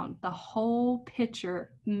account. The whole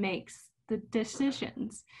picture makes the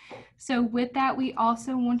decisions. So with that, we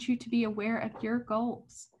also want you to be aware of your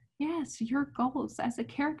goals. Yes, your goals as a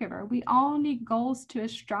caregiver. We all need goals to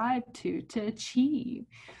strive to achieve.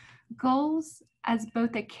 Goals as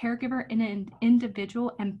both a caregiver and an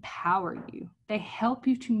individual empower you. They help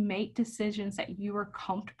you to make decisions that you are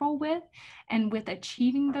comfortable with, and with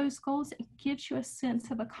achieving those goals, it gives you a sense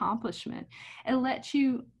of accomplishment. It lets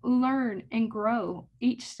you learn and grow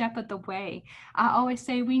each step of the way. I always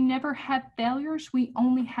say we never have failures, we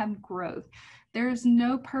only have growth. There is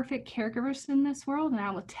no perfect caregivers in this world, and I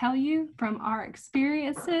will tell you from our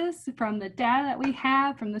experiences, from the data that we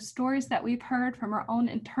have, from the stories that we've heard, from our own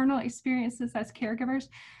internal experiences as caregivers,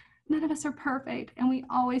 none of us are perfect, and we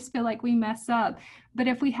always feel like we mess up. But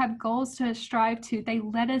if we have goals to strive to, they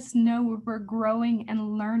let us know where we're growing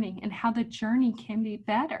and learning and how the journey can be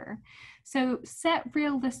better. So set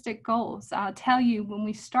realistic goals. I'll tell you, when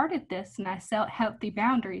we started this and I set healthy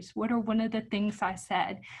boundaries, what are one of the things I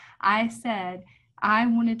said? I said, I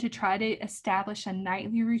wanted to try to establish a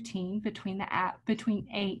nightly routine between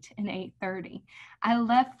 8 and 8:30. I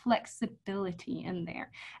left flexibility in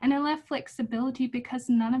there. And I left flexibility because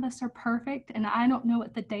none of us are perfect and I don't know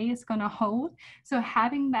what the day is going to hold. So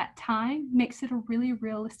having that time makes it a really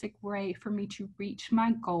realistic way for me to reach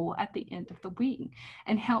my goal at the end of the week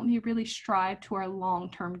and help me really strive to our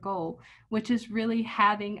long-term goal, which is really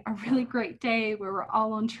having a really great day where we're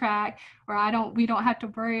all on track, where we don't have to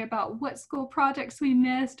worry about what school projects we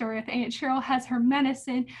missed, or if Aunt Cheryl has her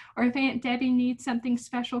medicine, or if Aunt Debbie needs something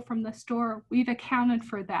special from the store. We've accounted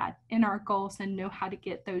for that in our goals and know how to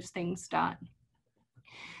get those things done.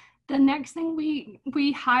 The next thing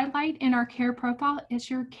we highlight in our care profile is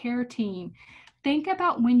your care team. Think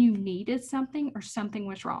about when you needed something or something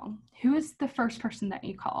was wrong. Who is the first person that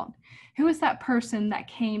you called? Who is that person that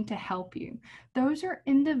came to help you? Those are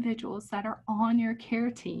individuals that are on your care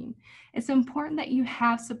team. It's important that you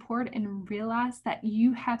have support and realize that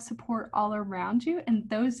you have support all around you, and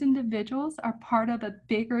those individuals are part of a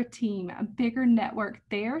bigger team, a bigger network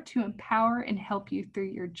there to empower and help you through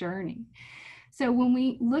your journey. So when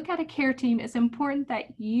we look at a care team, it's important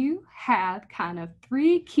that you have kind of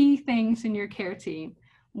 3 key things in your care team.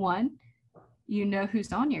 1, you know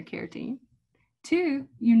who's on your care team. 2,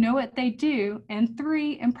 you know what they do. And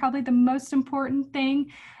 3, and probably the most important thing,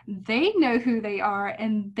 they know who they are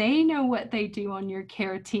and they know what they do on your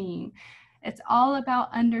care team. It's all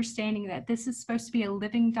about understanding that this is supposed to be a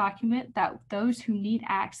living document, that those who need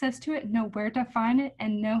access to it know where to find it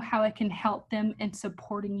and know how it can help them in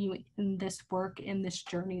supporting you in this work, in this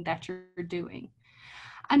journey that you're doing.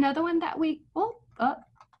 Another one that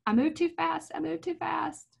I moved too fast.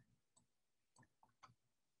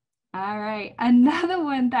 All right. Another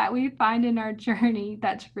one that we find in our journey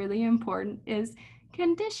that's really important is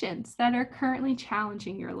conditions that are currently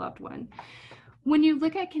challenging your loved one. When you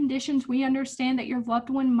look at conditions, we understand that your loved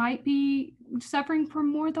one might be suffering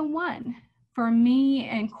from more than one. For me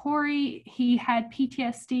and Corey, he had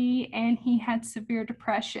PTSD and he had severe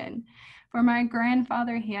depression. For my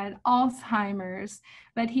grandfather, he had Alzheimer's,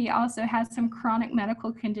 but he also has some chronic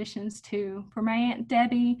medical conditions too. For my Aunt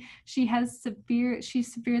Debbie, she's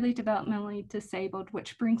severely developmentally disabled,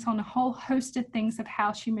 which brings on a whole host of things of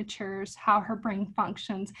how she matures, how her brain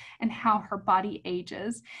functions, and how her body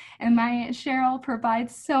ages. And my Aunt Cheryl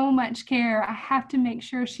provides so much care. I have to make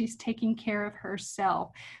sure she's taking care of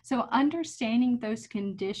herself. So understanding those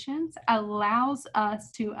conditions allows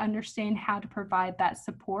us to understand how to provide that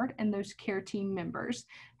support, and those care team members,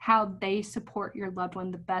 how they support your loved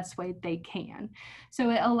one the best way they can.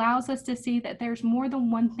 So it allows us to see that there's more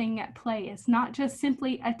than one thing at play. It's not just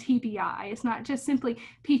simply a TBI. It's not just simply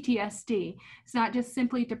PTSD. It's not just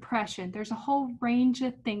simply depression. There's a whole range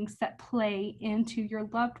of things that play into your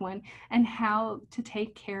loved one and how to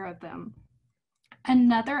take care of them.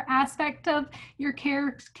 Another aspect of your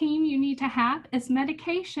care team you need to have is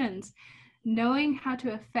medications. Knowing how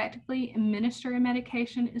to effectively administer a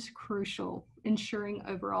medication is crucial, ensuring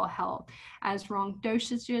overall health, as wrong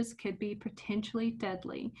dosages could be potentially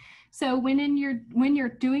deadly. So when you're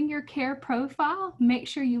doing your care profile, make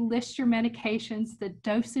sure you list your medications, the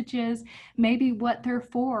dosages, maybe what they're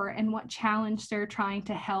for and what challenge they're trying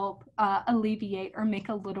to help alleviate or make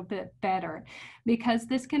a little bit better. Because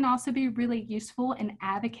this can also be really useful in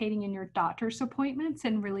advocating in your doctor's appointments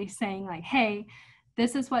and really saying like, hey,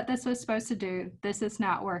 this is what this was supposed to do. This is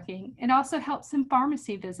not working. It also helps in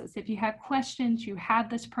pharmacy visits. If you have questions, you have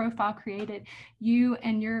this profile created, you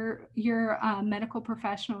and your medical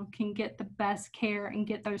professional can get the best care and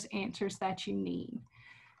get those answers that you need.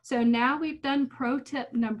 So now we've done pro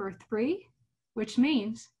tip number 3, which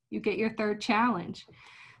means you get your 3rd challenge.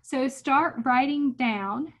 So start writing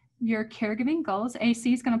down your caregiving goals.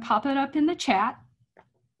 AC is going to pop it up in the chat.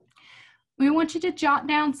 We want you to jot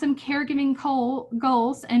down some caregiving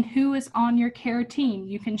goals and who is on your care team.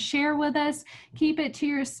 You can share with us, keep it to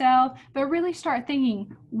yourself, but really start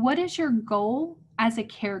thinking, what is your goal as a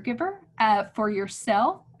caregiver for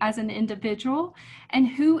yourself as an individual, and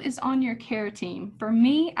who is on your care team? For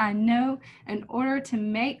me, I know in order to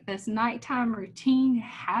make this nighttime routine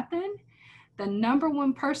happen, The number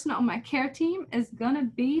one person on my care team is going to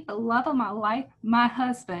be the love of my life, my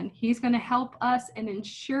husband. He's going to help us in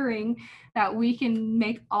ensuring that we can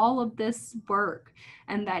make all of this work,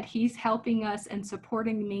 and that he's helping us and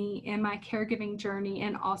supporting me in my caregiving journey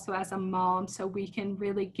and also as a mom, so we can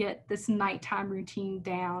really get this nighttime routine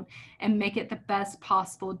down and make it the best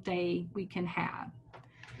possible day we can have.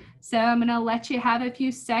 So I'm going to let you have a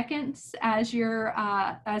few seconds as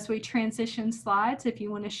as we transition slides. If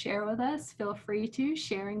you want to share with us, feel free to.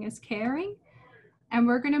 Sharing is caring. And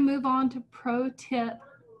we're going to move on to pro tip.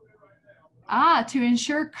 To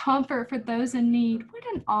ensure comfort for those in need. What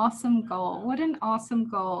an awesome goal. What an awesome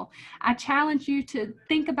goal. I challenge you to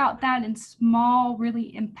think about that in small,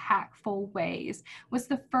 really impactful ways. What's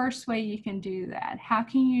the first way you can do that? How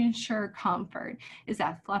can you ensure comfort? Is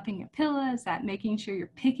that fluffing a pillow? Is that making sure you're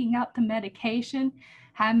picking up the medication?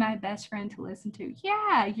 Have my best friend to listen to.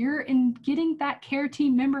 Yeah, you're in getting that care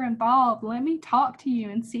team member involved. Let me talk to you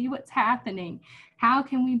and see what's happening. How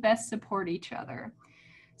can we best support each other?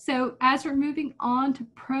 So as we're moving on to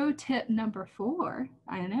pro tip number 4,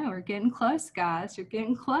 I know we're getting close, guys, you're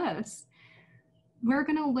getting close. We're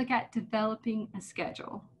going to look at developing a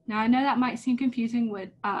schedule. Now, I know that might seem confusing with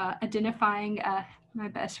identifying my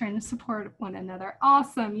best friend to support one another.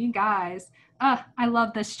 Awesome, you guys. I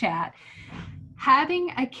love this chat.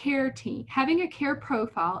 Having a care team, having a care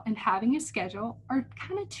profile and having a schedule are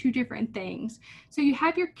kind of two different things. So you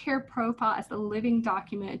have your care profile as a living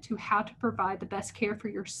document to how to provide the best care for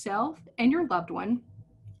yourself and your loved one.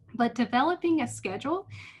 But developing a schedule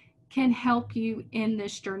can help you in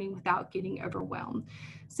this journey without getting overwhelmed.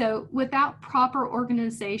 So without proper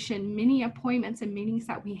organization, many appointments and meetings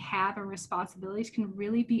that we have and responsibilities can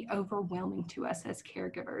really be overwhelming to us as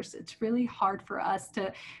caregivers. It's really hard for us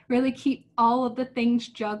to really keep all of the things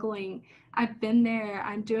juggling. I've been there.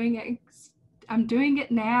 I'm doing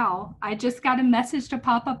it now. I just got a message to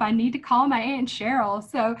pop up. I need to call my Aunt Cheryl.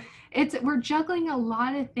 So we're juggling a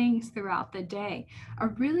lot of things throughout the day. A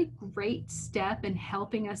really great step in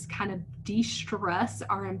helping us kind of de-stress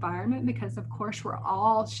our environment, because of course we're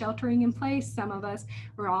all sheltering in place. Some of us,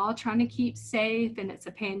 we're all trying to keep safe and it's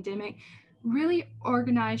a pandemic. Really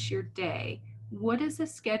organize your day. What does a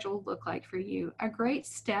schedule look like for you? A great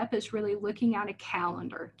step is really looking at a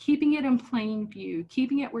calendar, keeping it in plain view,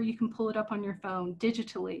 keeping it where you can pull it up on your phone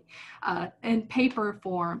digitally, in paper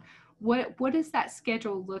form. What does that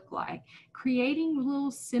schedule look like? Creating little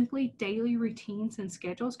simply daily routines and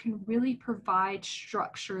schedules can really provide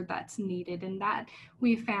structure that's needed, and that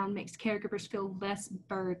we've found makes caregivers feel less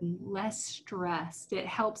burdened, less stressed. It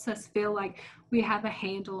helps us feel like we have a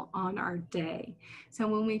handle on our day. So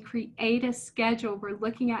when we create a schedule, we're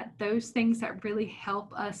looking at those things that really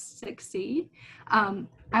help us succeed.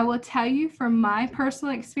 I will tell you from my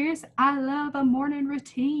personal experience, I love a morning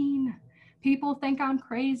routine. People think I'm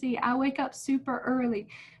crazy. I wake up super early,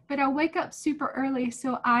 but I wake up super early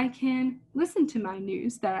so I can listen to my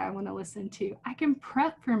news that I want to listen to. I can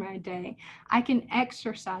prep for my day. I can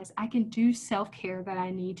exercise. I can do self-care that I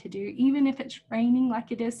need to do. Even if it's raining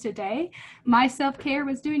like it is today, my self-care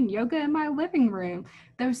was doing yoga in my living room.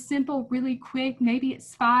 Those simple, really quick, maybe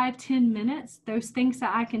it's 5-10 minutes, those things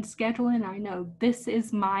that I can schedule in. I know this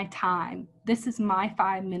is my time. This is my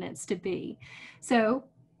 5 minutes to be. So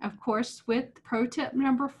of course, with pro tip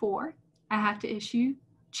number 4, I have to issue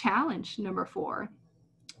challenge number 4.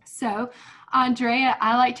 So, Andrea,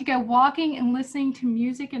 I like to go walking and listening to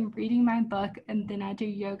music and reading my book, and then I do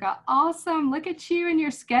yoga. Awesome. Look at you and your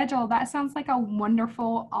schedule. That sounds like a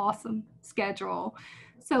wonderful, awesome schedule.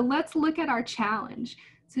 So let's look at our challenge.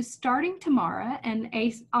 So starting tomorrow, and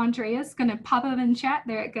Andrea's going to pop up in chat.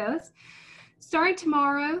 There it goes. Starting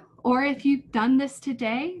tomorrow, or if you've done this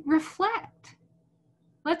today, reflect.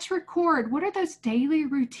 Let's record. What are those daily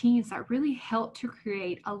routines that really help to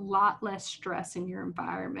create a lot less stress in your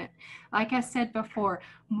environment? Like I said before,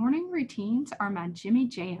 morning routines are my Jimmy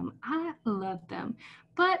Jam. I love them.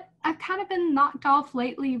 But I've kind of been knocked off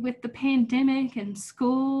lately with the pandemic and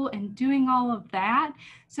school and doing all of that.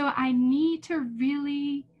 So I need to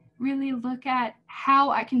really look at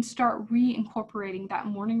how I can start reincorporating that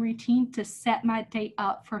morning routine to set my day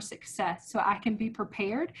up for success so I can be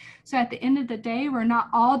prepared. So at the end of the day, we're not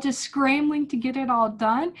all just scrambling to get it all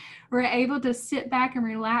done. We're able to sit back and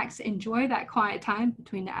relax, enjoy that quiet time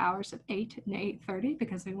between the hours of 8 and 8:30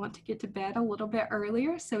 because we want to get to bed a little bit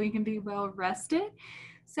earlier so we can be well rested.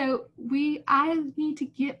 So I need to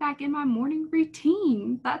get back in my morning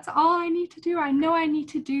routine. That's all I need to do. I know I need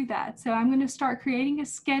to do that. So I'm going to start creating a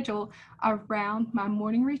schedule around my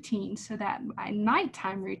morning routine so that my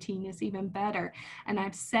nighttime routine is even better. And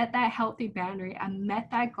I've set that healthy boundary. I met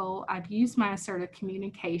that goal. I've used my assertive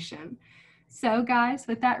communication. So guys,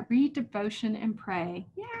 with that, read devotion and pray.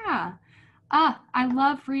 Yeah. I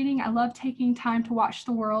love reading. I love taking time to watch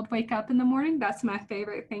the world wake up in the morning. That's my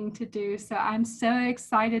favorite thing to do. So I'm so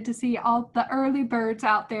excited to see all the early birds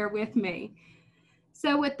out there with me.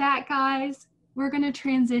 So with that, guys, we're going to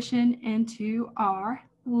transition into our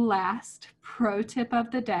last pro tip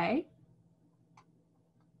of the day,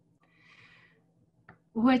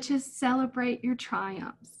 which is celebrate your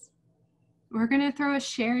triumphs. We're going to throw a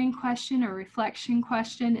sharing question or reflection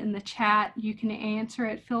question in the chat. You can answer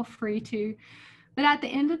it, feel free to. But at the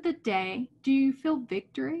end of the day, do you feel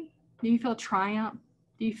victory? Do you feel triumph?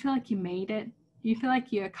 Do you feel like you made it? Do you feel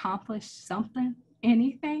like you accomplished something,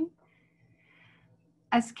 anything?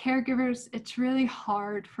 As caregivers, it's really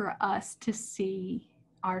hard for us to see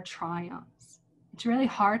our triumphs. It's really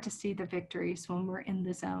hard to see the victories when we're in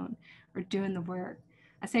the zone, we're doing the work.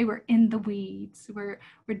 I say we're in the weeds, we're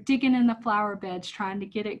digging in the flower beds trying to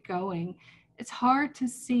get it going. It's hard to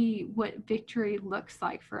see what victory looks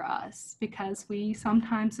like for us because we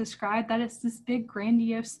sometimes describe that it's this big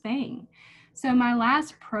grandiose thing. So my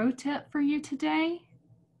last pro tip for you today,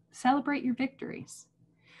 celebrate your victories.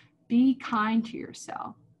 Be kind to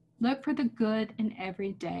yourself. Look for the good in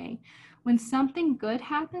every day. When something good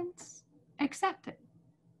happens, accept it.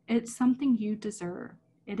 It's something you deserve.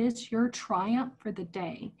 It is your triumph for the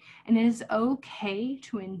day, and it is okay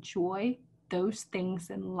to enjoy those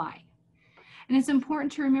things in life. And it's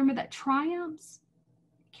important to remember that triumphs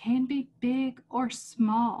can be big or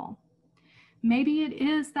small. Maybe it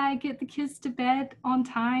is that I get the kids to bed on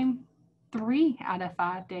time 3 out of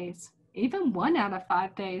 5 days, even 1 out of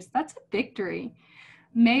 5 days. That's a victory.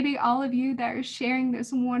 Maybe all of you that are sharing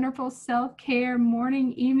this wonderful self-care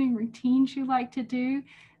morning, evening routines you like to do,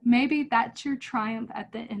 maybe that's your triumph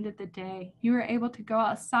at the end of the day. You were able to go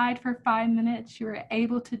outside for 5 minutes. You were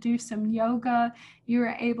able to do some yoga. You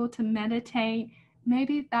were able to meditate.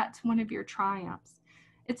 Maybe that's one of your triumphs.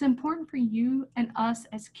 It's important for you and us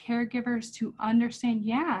as caregivers to understand,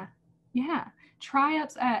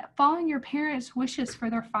 triumphs at following your parents' wishes for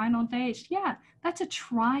their final days. Yeah, that's a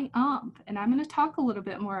triumph. And I'm going to talk a little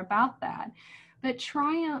bit more about that. But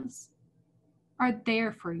triumphs are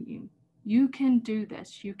there for you. You can do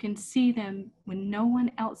this. You can see them when no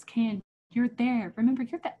one else can. You're there. Remember,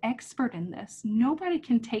 you're the expert in this. Nobody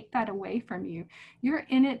can take that away from you. You're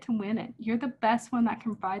in it to win it. You're the best one that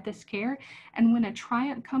can provide this care. And when a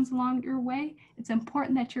triumph comes along your way, it's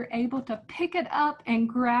important that you're able to pick it up and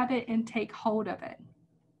grab it and take hold of it.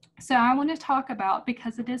 So I want to talk about,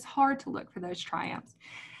 because it is hard to look for those triumphs.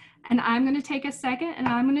 And I'm going to take a second and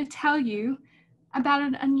I'm going to tell you about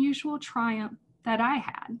an unusual triumph that I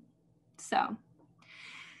had. So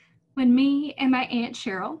when me and my Aunt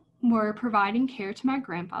Cheryl were providing care to my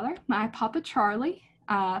grandfather, my Papa Charlie,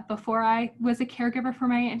 before I was a caregiver for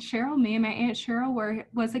my Aunt Cheryl, me and my Aunt Cheryl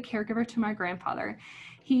was a caregiver to my grandfather.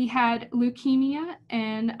 He had leukemia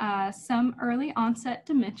and some early onset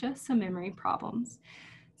dementia, some memory problems.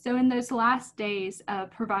 So in those last days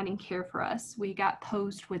of providing care for us, we got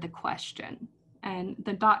posed with a question. And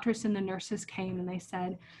the doctors and the nurses came and they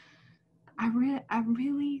said, I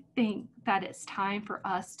really think that it's time for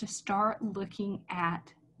us to start looking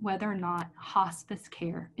at whether or not hospice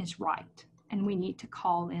care is right. And we need to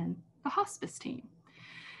call in the hospice team.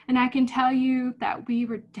 And I can tell you that we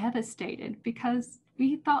were devastated because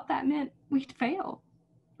we thought that meant we'd fail.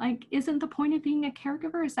 Like, isn't the point of being a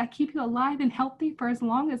caregiver is that keep you alive and healthy for as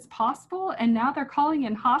long as possible? And now they're calling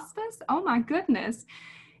in hospice? Oh my goodness.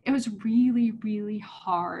 It was really, really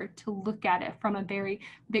hard to look at it from a very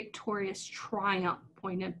victorious triumph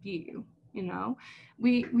point of view. You know,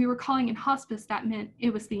 we were calling in hospice. That meant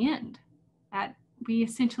it was the end, that we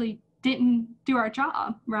essentially didn't do our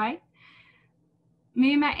job, right?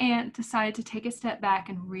 Me and my aunt decided to take a step back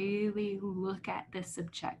and really look at this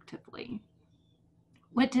objectively.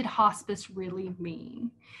 What did hospice really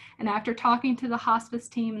mean? And after talking to the hospice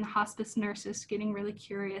team and the hospice nurses, getting really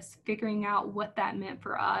curious, figuring out what that meant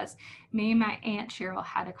for us, me and my Aunt Cheryl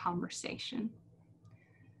had a conversation.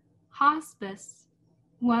 Hospice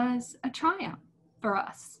was a triumph for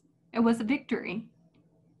us. It was a victory.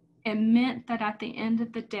 It meant that at the end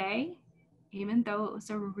of the day, even though it was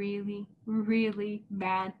a really, really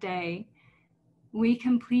bad day, we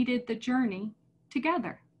completed the journey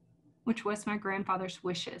together, which was my grandfather's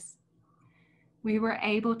wishes. We were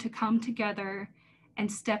able to come together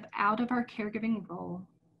and step out of our caregiving role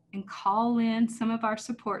and call in some of our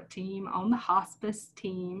support team on the hospice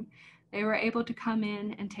team. They were able to come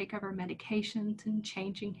in and take over medications and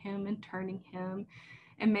changing him and turning him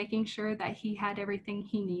and making sure that he had everything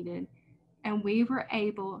he needed. And we were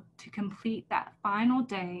able to complete that final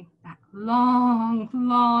day, that long,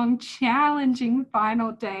 long, challenging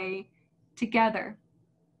final day together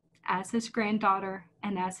as his granddaughter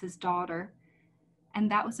and as his daughter. And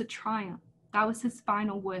that was a triumph. That was his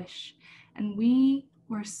final wish. And we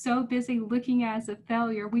were so busy looking as a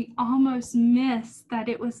failure, we almost missed that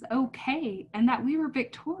it was okay and that we were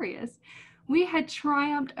victorious. We had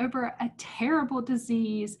triumphed over a terrible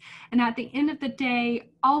disease. And at the end of the day,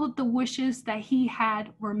 all of the wishes that he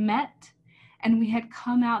had were met. And we had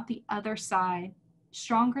come out the other side,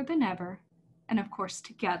 stronger than ever, and of course,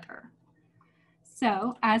 together.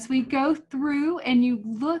 So as we go through and you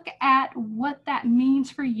look at what that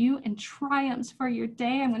means for you and triumphs for your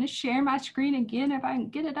day, I'm going to share my screen again if I can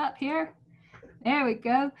get it up here. There we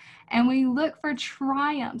go. And we look for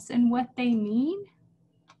triumphs and what they mean.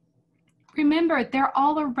 Remember, they're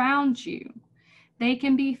all around you. They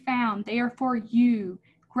can be found. They are for you.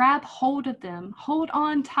 Grab hold of them. Hold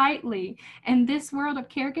on tightly. In this world of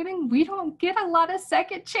caregiving, we don't get a lot of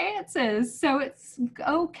second chances. So it's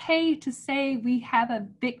okay to say we have a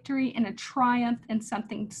victory and a triumph in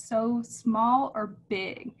something so small or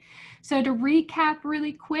big. So to recap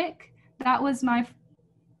really quick, that was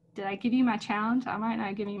did I give you my challenge? I might not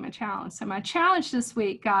have given you my challenge. So my challenge this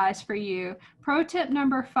week, guys, for you, pro tip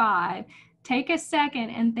number 5, take a second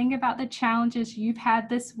and think about the challenges you've had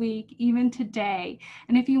this week, even today.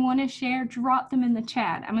 And if you want to share, drop them in the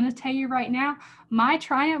chat. I'm going to tell you right now, my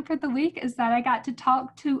triumph for the week is that I got to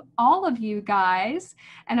talk to all of you guys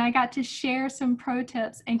and I got to share some pro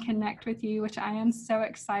tips and connect with you, which I am so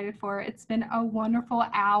excited for. It's been a wonderful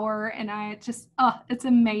hour and it's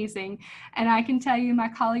amazing. And I can tell you my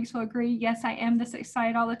colleagues will agree, yes, I am this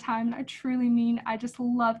excited all the time. And I truly mean, I just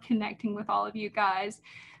love connecting with all of you guys.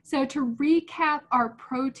 So to recap our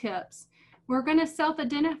pro tips, we're going to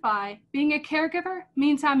self-identify. Being a caregiver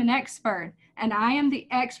means I'm an expert, and I am the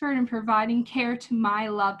expert in providing care to my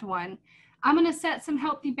loved one. I'm going to set some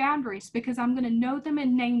healthy boundaries because I'm going to know them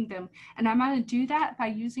and name them. And I'm going to do that by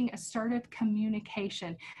using assertive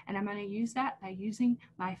communication. And I'm going to use that by using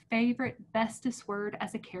my favorite, bestest word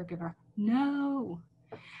as a caregiver, no.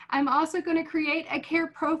 I'm also going to create a care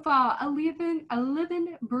profile, a living,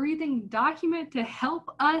 breathing document to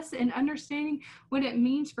help us in understanding what it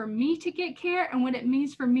means for me to get care and what it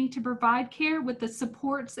means for me to provide care with the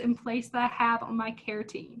supports in place that I have on my care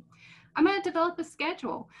team. I'm going to develop a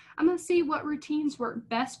schedule. I'm going to see what routines work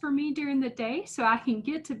best for me during the day so I can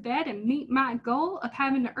get to bed and meet my goal of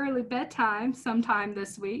having an early bedtime sometime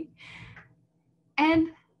this week. And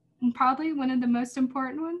probably one of the most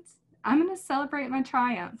important ones, I'm going to celebrate my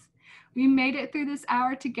triumphs. We made it through this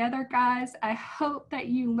hour together, guys. I hope that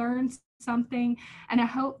you learned something, and I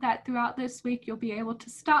hope that throughout this week you'll be able to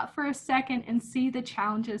stop for a second and see the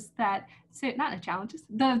challenges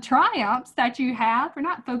the triumphs that you have. We're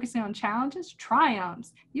not focusing on challenges,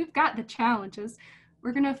 triumphs. You've got the challenges.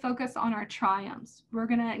 We're going to focus on our triumphs. We're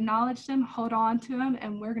going to acknowledge them, hold on to them,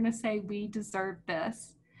 and we're going to say we deserve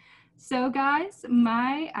this. So guys, I'm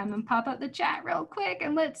going to pop up the chat real quick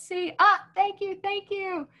and let's see. Thank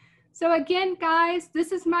you. So again, guys,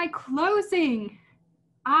 this is my closing.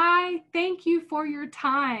 I thank you for your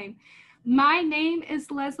time. My name is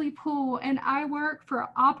Leslie Poole and I work for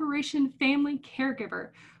Operation Family Caregiver,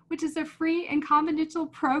 which is a free and confidential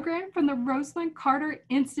program from the Rosalind Carter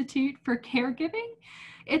Institute for Caregiving.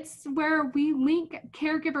 It's where we link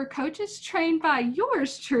caregiver coaches trained by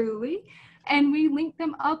yours truly, and we link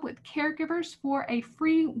them up with caregivers for a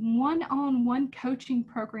free one-on-one coaching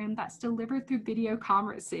program that's delivered through video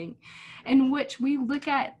conferencing, in which we look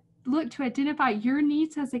to identify your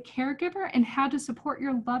needs as a caregiver and how to support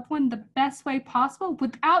your loved one the best way possible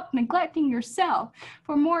without neglecting yourself.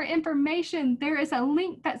 For more information, there is a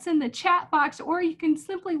link that's in the chat box, or you can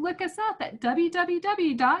simply look us up at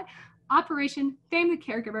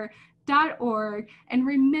www.operationfamilycaregiver.org. And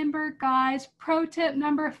remember, guys, pro tip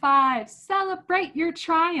number 5, celebrate your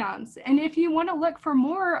triumphs. And if you want to look for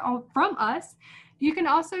more from us, you can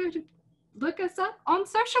also look us up on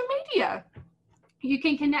social media. You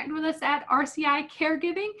can connect with us at RCI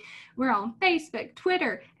Caregiving. We're on Facebook,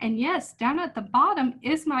 Twitter, and yes, down at the bottom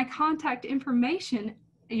is my contact information.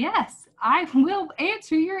 Yes, I will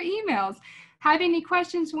answer your emails. Have any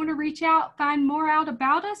questions, want to reach out, find more out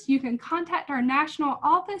about us, you can contact our national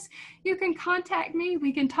office. You can contact me.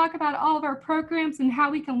 We can talk about all of our programs and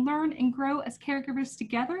how we can learn and grow as caregivers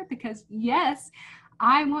together, because yes,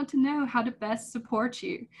 I want to know how to best support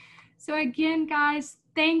you. So again, guys,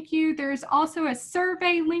 thank you. There's also a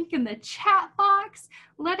survey link in the chat box.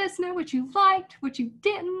 Let us know what you liked, what you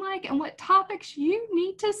didn't like, and what topics you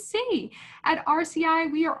need to see. At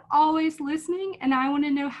RCI, we are always listening, and I want to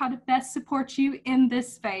know how to best support you in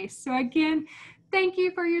this space. So again, thank you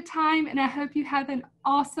for your time, and I hope you have an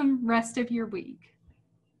awesome rest of your week.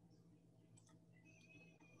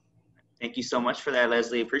 Thank you so much for that,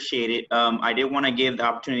 Leslie. Appreciate it. I did want to give the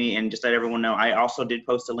opportunity and just let everyone know, I also did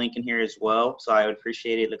post a link in here as well. So I would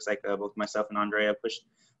appreciate it. It looks like both myself and Andrea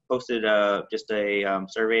posted just a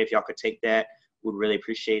survey. If y'all could take that, would really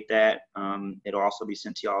appreciate that. It'll also be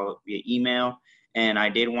sent to y'all via email. And I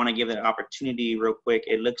did want to give that opportunity real quick.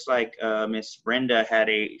 It looks like Miss Brenda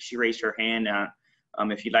she raised her hand.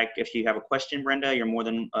 If you have a question, Brenda, you're more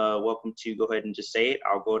than welcome to go ahead and just say it.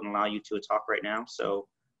 I'll go ahead and allow you to talk right now. So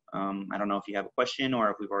I don't know if you have a question or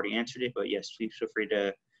if we've already answered it, but yes, please feel free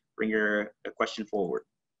to bring your question forward.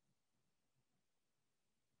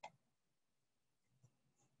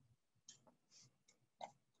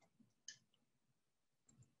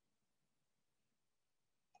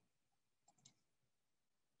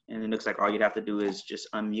 And it looks like all you'd have to do is just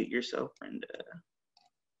unmute yourself, Brenda.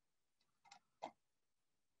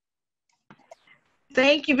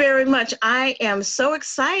 Thank you very much. I am so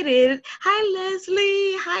excited. Hi,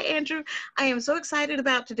 Leslie. Hi, Andrew. I am so excited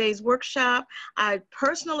about today's workshop. I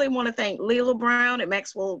personally want to thank Leela Brown at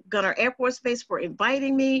Maxwell Gunter Air Force Base for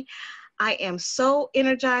inviting me. I am so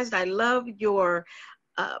energized. I love your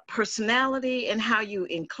personality and how you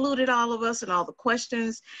included all of us and all the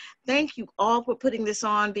questions. Thank you all for putting this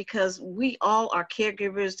on, because we all are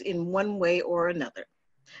caregivers in one way or another.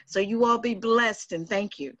 So you all be blessed, and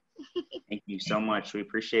thank you. Thank you so much. We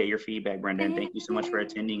appreciate your feedback, Brenda, and thank you so much for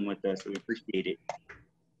attending with us. We appreciate it.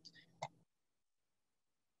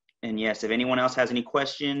 And yes, if anyone else has any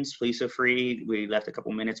questions, please feel free. We left a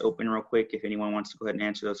couple minutes open real quick. If anyone wants to go ahead and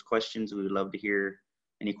answer those questions, we would love to hear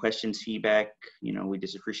any questions, feedback. You know, we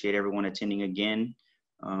just appreciate everyone attending again.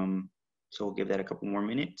 So we'll give that a couple more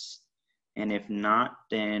minutes. And if not,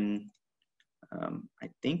 then I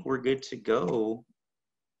think we're good to go.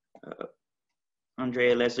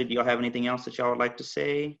 Andrea, Leslie, do y'all have anything else that y'all would like to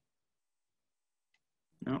say?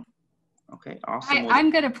 No? Okay, awesome.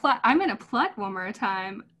 I'm gonna plug one more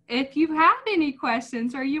time. If you have any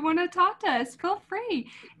questions or you want to talk to us, feel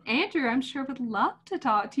free. Andrew, I'm sure would love to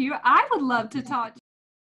talk to you. I would love to talk to you.